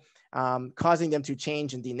particle, causing them to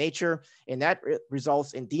change and denature. And that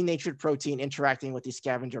results in denatured protein interacting with these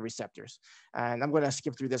scavenger receptors. And I'm going to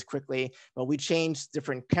skip through this quickly, but we changed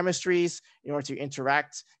different chemistries in order to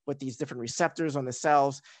interact with these different receptors on the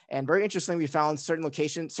cells. And very interestingly, we found certain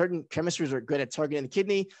chemistries are good at targeting the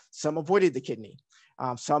kidney, some avoided the kidney.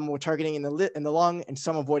 Some were targeting in the lung, and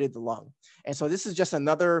some avoided the lung. And so this is just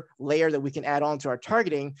another layer that we can add on to our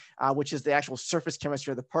targeting, which is the actual surface chemistry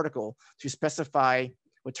of the particle to specify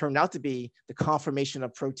what turned out to be the conformation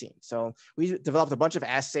of protein. So we developed a bunch of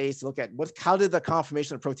assays to look at how did the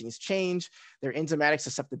conformation of proteins change, their enzymatic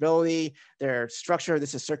susceptibility, their structure.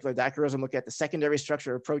 This is circular dichroism, look at the secondary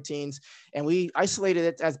structure of proteins. And we isolated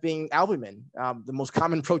it as being albumin. The most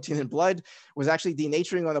common protein in blood was actually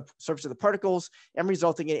denaturing on the surface of the particles and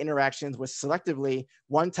resulting in interactions with selectively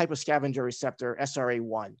one type of scavenger receptor,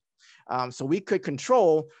 SRA1. So we could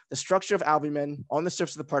control the structure of albumin on the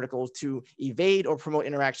surface of the particles to evade or promote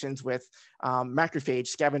interactions with macrophage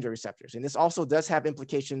scavenger receptors. And this also does have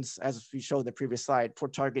implications, as we showed in the previous slide, for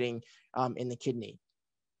targeting in the kidney.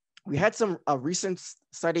 We had some recent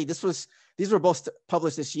study. These were both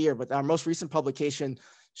published this year, but our most recent publication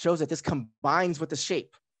shows that this combines with the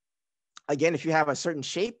shape. Again, if you have a certain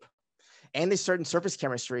shape and a certain surface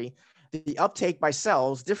chemistry, the uptake by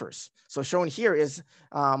cells differs. So shown here is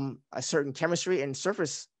a certain chemistry and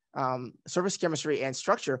surface chemistry and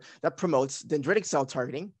structure that promotes dendritic cell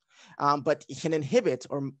targeting, but it can inhibit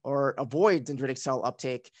or avoid dendritic cell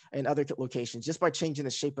uptake in other locations just by changing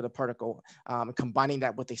the shape of the particle, combining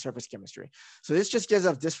that with the surface chemistry. So this just gives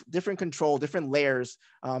us different control, different layers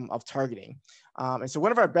of targeting. And so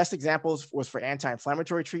one of our best examples was for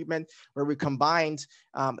anti-inflammatory treatment, where we combined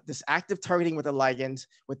this active targeting with a ligand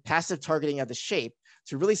with passive targeting of the shape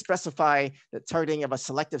to really specify the targeting of a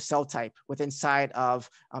selective cell type within inside of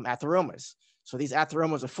atheromas. So these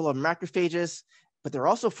atheromas are full of macrophages, but they're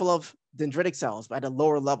also full of dendritic cells at a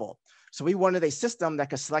lower level. So we wanted a system that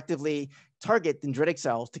could selectively target dendritic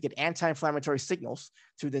cells to get anti-inflammatory signals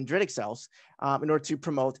to dendritic cells in order to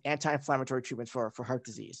promote anti-inflammatory treatments for heart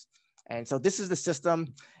disease. And so this is the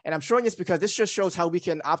system. And I'm showing this because this just shows how we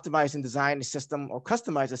can optimize and design a system or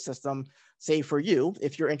customize a system, say for you,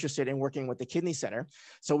 if you're interested in working with the kidney center.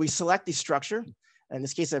 So we select the structure. In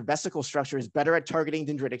this case, a vesicle structure is better at targeting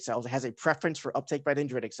dendritic cells. It has a preference for uptake by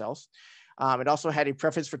dendritic cells. It also had a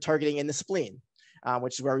preference for targeting in the spleen,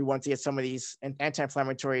 which is where we want to get some of these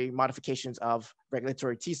anti-inflammatory modifications of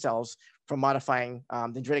regulatory T cells from modifying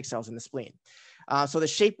dendritic cells in the spleen. So the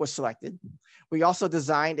shape was selected. We also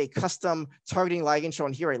designed a custom targeting ligand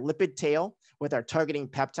shown here, a lipid tail with our targeting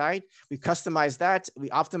peptide. We customized that. We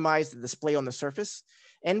optimized the display on the surface,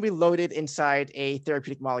 and we loaded inside a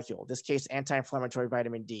therapeutic molecule, in this case, anti-inflammatory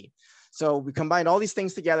vitamin D. So we combined all these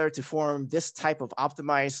things together to form this type of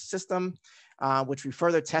optimized system, which we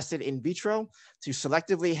further tested in vitro to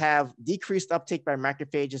selectively have decreased uptake by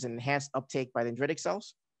macrophages and enhanced uptake by dendritic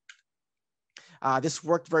cells. This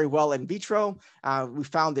worked very well in vitro. We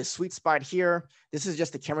found this sweet spot here. This is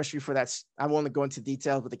just the chemistry for that. I won't go into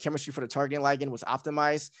details, but the chemistry for the targeting ligand was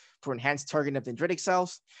optimized for enhanced targeting of dendritic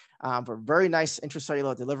cells for very nice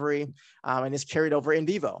intracellular delivery. And this carried over in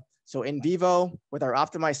vivo. So in vivo, with our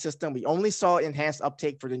optimized system, we only saw enhanced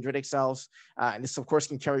uptake for dendritic cells. And this, of course,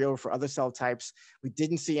 can carry over for other cell types. We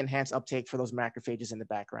didn't see enhanced uptake for those macrophages in the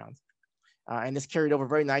background. And this carried over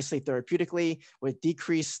very nicely therapeutically with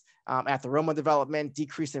decreased atheroma development,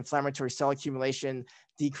 decreased inflammatory cell accumulation,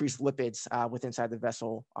 decreased lipids inside the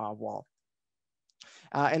vessel wall.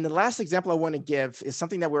 And the last example I want to give is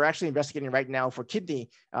something that we're actually investigating right now for kidney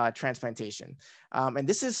transplantation. And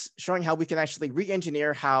this is showing how we can actually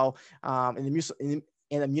re-engineer how an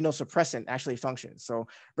immunosuppressant actually functions. So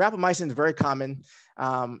rapamycin is very common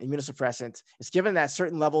immunosuppressant. It's given at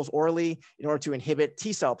certain levels orally in order to inhibit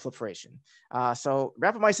T cell proliferation. So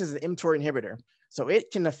rapamycin is an mTOR inhibitor. So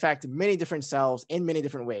it can affect many different cells in many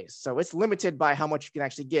different ways. So it's limited by how much you can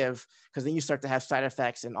actually give, because then you start to have side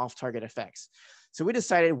effects and off-target effects. So we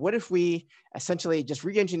decided, what if we essentially just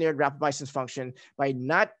re-engineered rapamycin's function by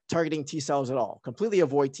not targeting T cells at all, completely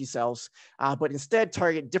avoid T cells, but instead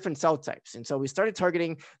target different cell types. And so we started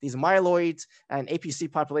targeting these myeloid and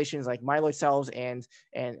APC populations like myeloid cells and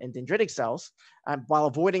dendritic cells while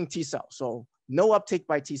avoiding T cells. So no uptake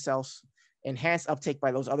by T cells, enhanced uptake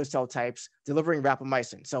by those other cell types, delivering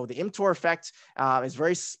rapamycin. So the mTOR effect is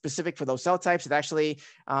very specific for those cell types. It actually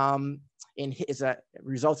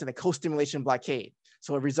results in a co-stimulation blockade.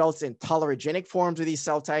 So it results in tolerogenic forms of these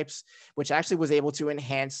cell types, which actually was able to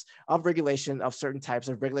enhance upregulation of certain types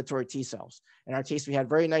of regulatory T cells. In our case, we had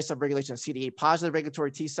very nice upregulation of CD8 positive regulatory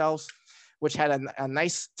T cells, which had a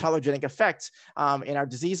nice tolerogenic effect in our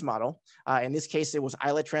disease model. In this case, it was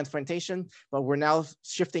islet transplantation, but we're now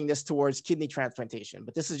shifting this towards kidney transplantation.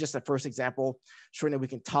 But this is just the first example showing that we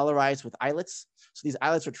can tolerize with islets. So these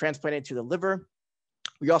islets were transplanted to the liver.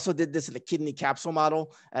 We also did this in the kidney capsule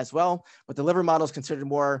model as well, but the liver model is considered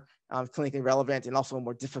more clinically relevant and also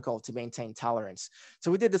more difficult to maintain tolerance. So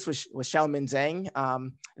we did this with Xiaomin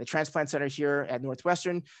Zhang, the transplant center here at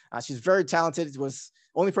Northwestern. She's very talented. It was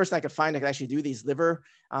the only person I could find that could actually do these liver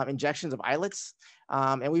injections of islets.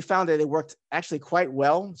 And we found that it worked actually quite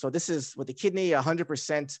well. So this is with the kidney,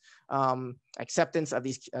 100% acceptance of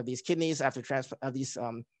these kidneys after these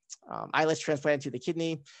islets transplanted to the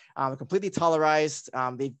kidney, completely tolerized.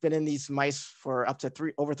 They've been in these mice for up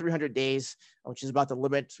to over 300 days, which is about the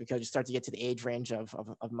limit because you start to get to the age range of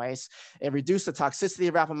mice. It reduced the toxicity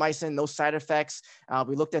of rapamycin, no side effects.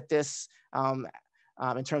 We looked at this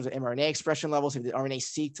in terms of mRNA expression levels. We did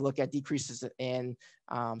RNA-seq to look at decreases in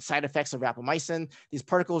side effects of rapamycin. These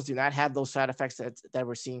particles do not have those side effects that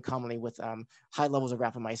we're seeing commonly with high levels of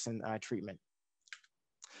rapamycin treatment.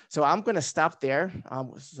 So I'm going to stop there.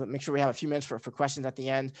 So make sure we have a few minutes for questions at the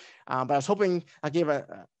end. But I was hoping I gave an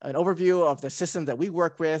overview of the system that we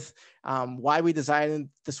work with, why we designed it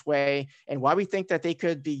this way, and why we think that they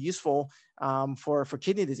could be useful for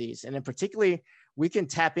kidney disease. And in particularly, we can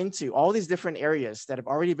tap into all these different areas that have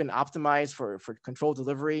already been optimized for controlled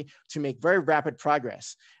delivery to make very rapid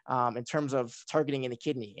progress in terms of targeting in the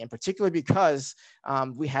kidney, and particularly because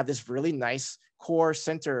we have this really nice core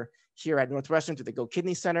center here at Northwestern to the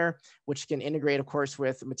NUGoKidney Center, which can integrate, of course,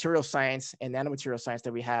 with material science and nanomaterial science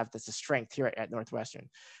that we have. That's a strength here at Northwestern.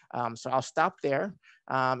 So I'll stop there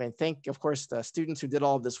and thank, of course, the students who did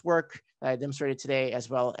all of this work that I demonstrated today, as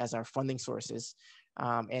well as our funding sources.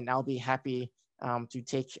 And I'll be happy to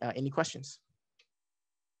take any questions.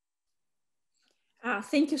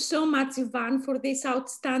 Thank you so much, Ivan, for this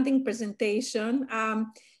outstanding presentation.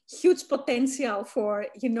 Huge potential for,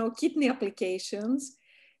 kidney applications.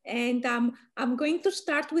 And I'm going to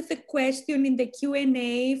start with a question in the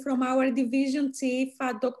Q&A from our division chief,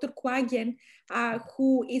 Dr. Quaggen,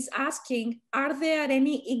 who is asking, are there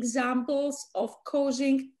any examples of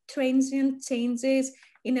causing transient changes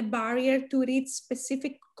in a barrier to reach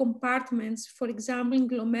specific compartments, for example, in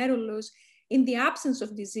glomerulus, in the absence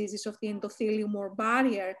of diseases of the endothelium or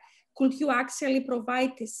barrier, could you actually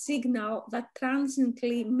provide a signal that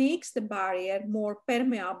transiently makes the barrier more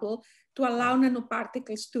permeable to allow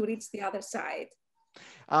nanoparticles to reach the other side?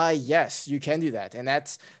 Yes, you can do that. And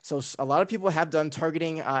that's, so a lot of people have done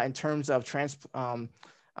targeting in terms of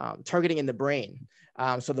targeting in the brain.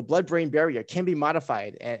 So the blood-brain barrier can be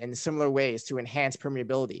modified in similar ways to enhance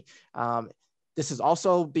permeability. This is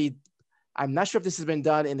also I'm not sure if this has been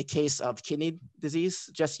done in the case of kidney disease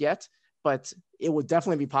just yet, but it would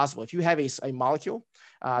definitely be possible. If you have a molecule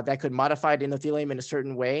that could modify the endothelium in a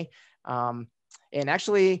certain way, and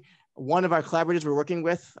actually, one of our collaborators we're working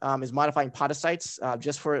with is modifying podocytes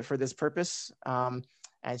just for this purpose.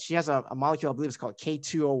 And she has a molecule, I believe it's called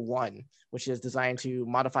K201, which is designed to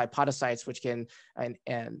modify podocytes, which can and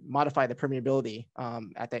modify the permeability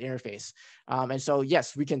at that interface. And so,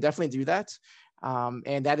 yes, we can definitely do that.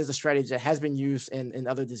 And that is a strategy that has been used in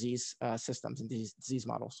other disease systems and disease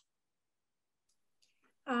models.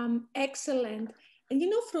 Excellent. And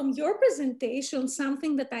from your presentation,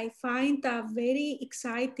 something that I find very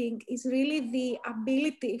exciting is really the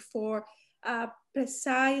ability for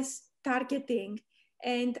precise targeting.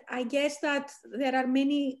 And I guess that there are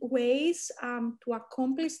many ways to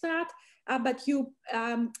accomplish that, but you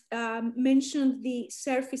mentioned the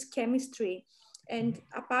surface chemistry, and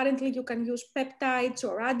apparently you can use peptides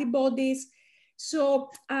or antibodies. So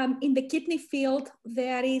in the kidney field,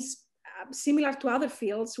 there is similar to other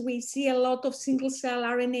fields, we see a lot of single cell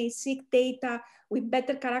RNA-seq data. We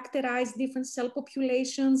better characterize different cell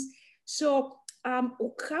populations. So how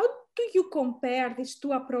do you compare these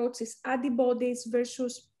two approaches, antibodies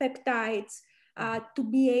versus peptides, to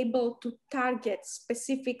be able to target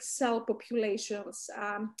specific cell populations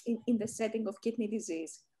in the setting of kidney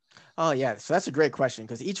disease? Oh, yeah. So that's a great question,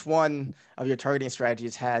 because each one of your targeting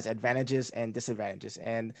strategies has advantages and disadvantages.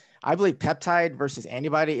 And I believe peptide versus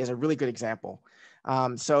antibody is a really good example.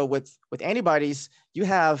 So with antibodies, you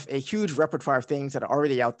have a huge repertoire of things that are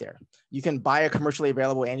already out there. You can buy a commercially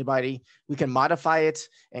available antibody. We can modify it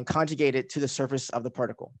and conjugate it to the surface of the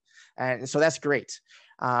particle. And so that's great.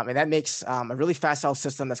 And that makes a really facile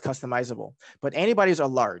system that's customizable. But antibodies are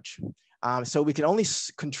large. So we can only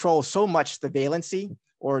control so much the valency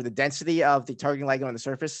or the density of the targeting ligand on the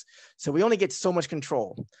surface. So we only get so much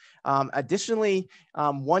control. Additionally,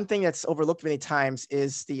 one thing that's overlooked many times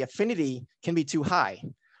is the affinity can be too high.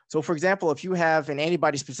 So for example, if you have an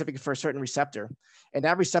antibody specific for a certain receptor, and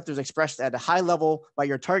that receptor is expressed at a high level by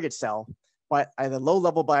your target cell, but at a low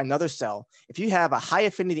level by another cell, if you have a high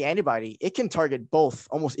affinity antibody, it can target both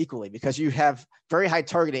almost equally, because you have very high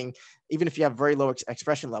targeting, even if you have very low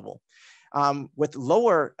expression level. With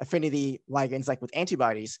lower affinity ligands, like with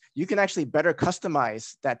antibodies, you can actually better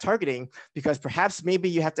customize that targeting, because perhaps maybe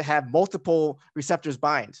you have to have multiple receptors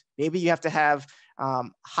bind. Maybe you have to have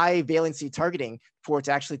high valency targeting for it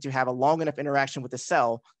to actually have a long enough interaction with the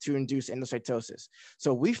cell to induce endocytosis.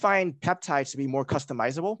 So we find peptides to be more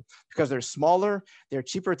customizable because they're smaller, they're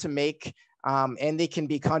cheaper to make, and they can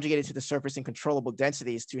be conjugated to the surface in controllable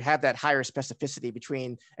densities to have that higher specificity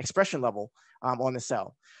between expression level on the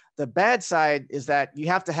cell. The bad side is that you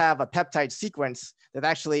have to have a peptide sequence that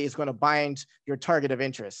actually is going to bind your target of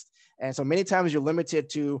interest. And so many times you're limited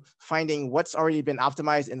to finding what's already been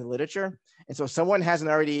optimized in the literature. And so if someone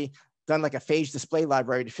hasn't already done like a phage display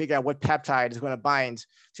library to figure out what peptide is going to bind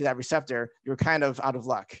to that receptor, you're kind of out of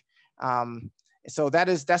luck. So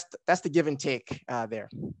that's the give and take there.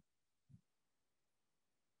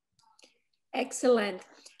 Excellent.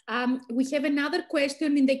 We have another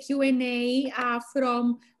question in the Q&A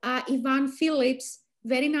from Ivan Phillips.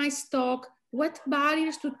 Very nice talk. What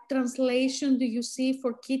barriers to translation do you see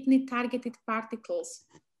for kidney targeted particles?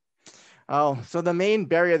 Oh, so the main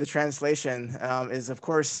barrier to translation is, of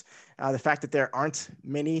course, the fact that there aren't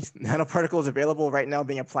many nanoparticles available right now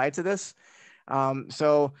being applied to this.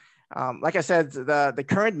 Like I said, the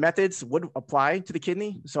current methods would apply to the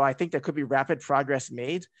kidney. So I think there could be rapid progress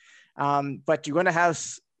made. But you're going to have,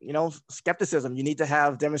 skepticism. You need to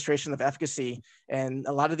have demonstration of efficacy, and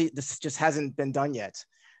a lot of this just hasn't been done yet.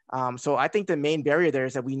 So I think the main barrier there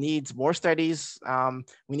is that we need more studies.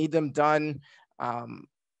 We need them done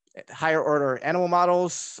at higher order animal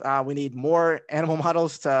models. We need more animal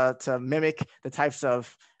models to mimic the types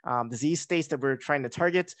of disease states that we're trying to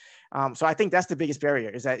target. So I think that's the biggest barrier,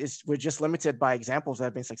 is that we're just limited by examples that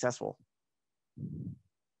have been successful.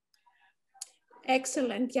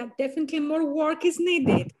 Excellent. Yeah, definitely more work is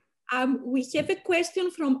needed. We have a question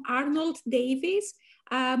from Arnold Davis,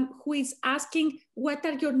 who is asking, what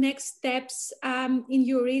are your next steps in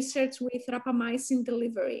your research with rapamycin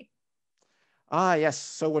delivery? Yes.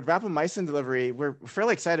 So with rapamycin delivery, we're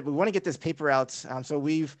fairly excited. We want to get this paper out. So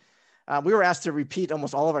we've we were asked to repeat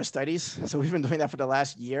almost all of our studies. So we've been doing that for the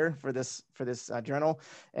last year for this journal,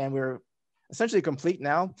 and we're essentially complete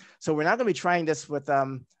now. So we're not going to be trying this with,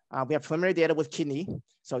 we have preliminary data with kidney,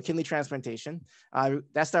 so kidney transplantation.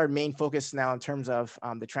 That's our main focus now in terms of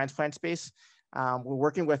the transplant space. We're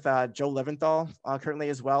working with Joe Leventhal currently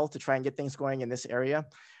as well to try and get things going in this area.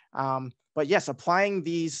 But yes, applying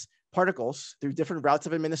these particles through different routes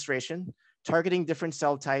of administration, targeting different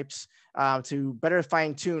cell types to better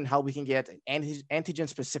fine tune how we can get antigen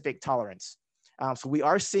specific tolerance. So we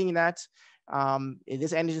are seeing that. It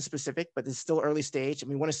is antigen specific, but it's still early stage. And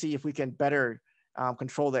we want to see if we can better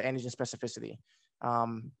control the antigen specificity.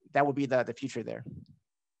 That will be the future there.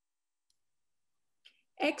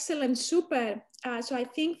 Excellent, super. So I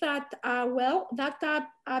think that, well, that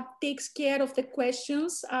takes care of the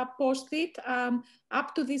questions posted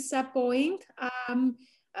up to this point.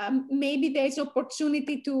 Maybe there's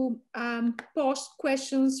opportunity to post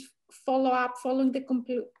questions, follow up following the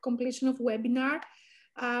completion of webinar.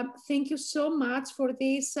 Thank you so much for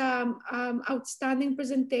this outstanding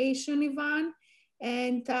presentation, Ivan.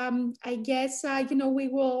 And I guess, you know, we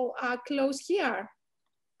will close here.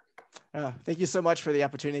 Thank you so much for the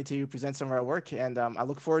opportunity to present some of our work. And I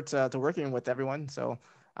look forward to working with everyone. So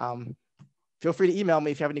feel free to email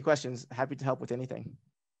me if you have any questions. Happy to help with anything.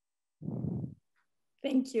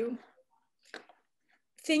 Thank you.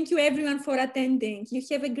 Thank you everyone for attending. You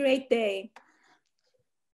have a great day.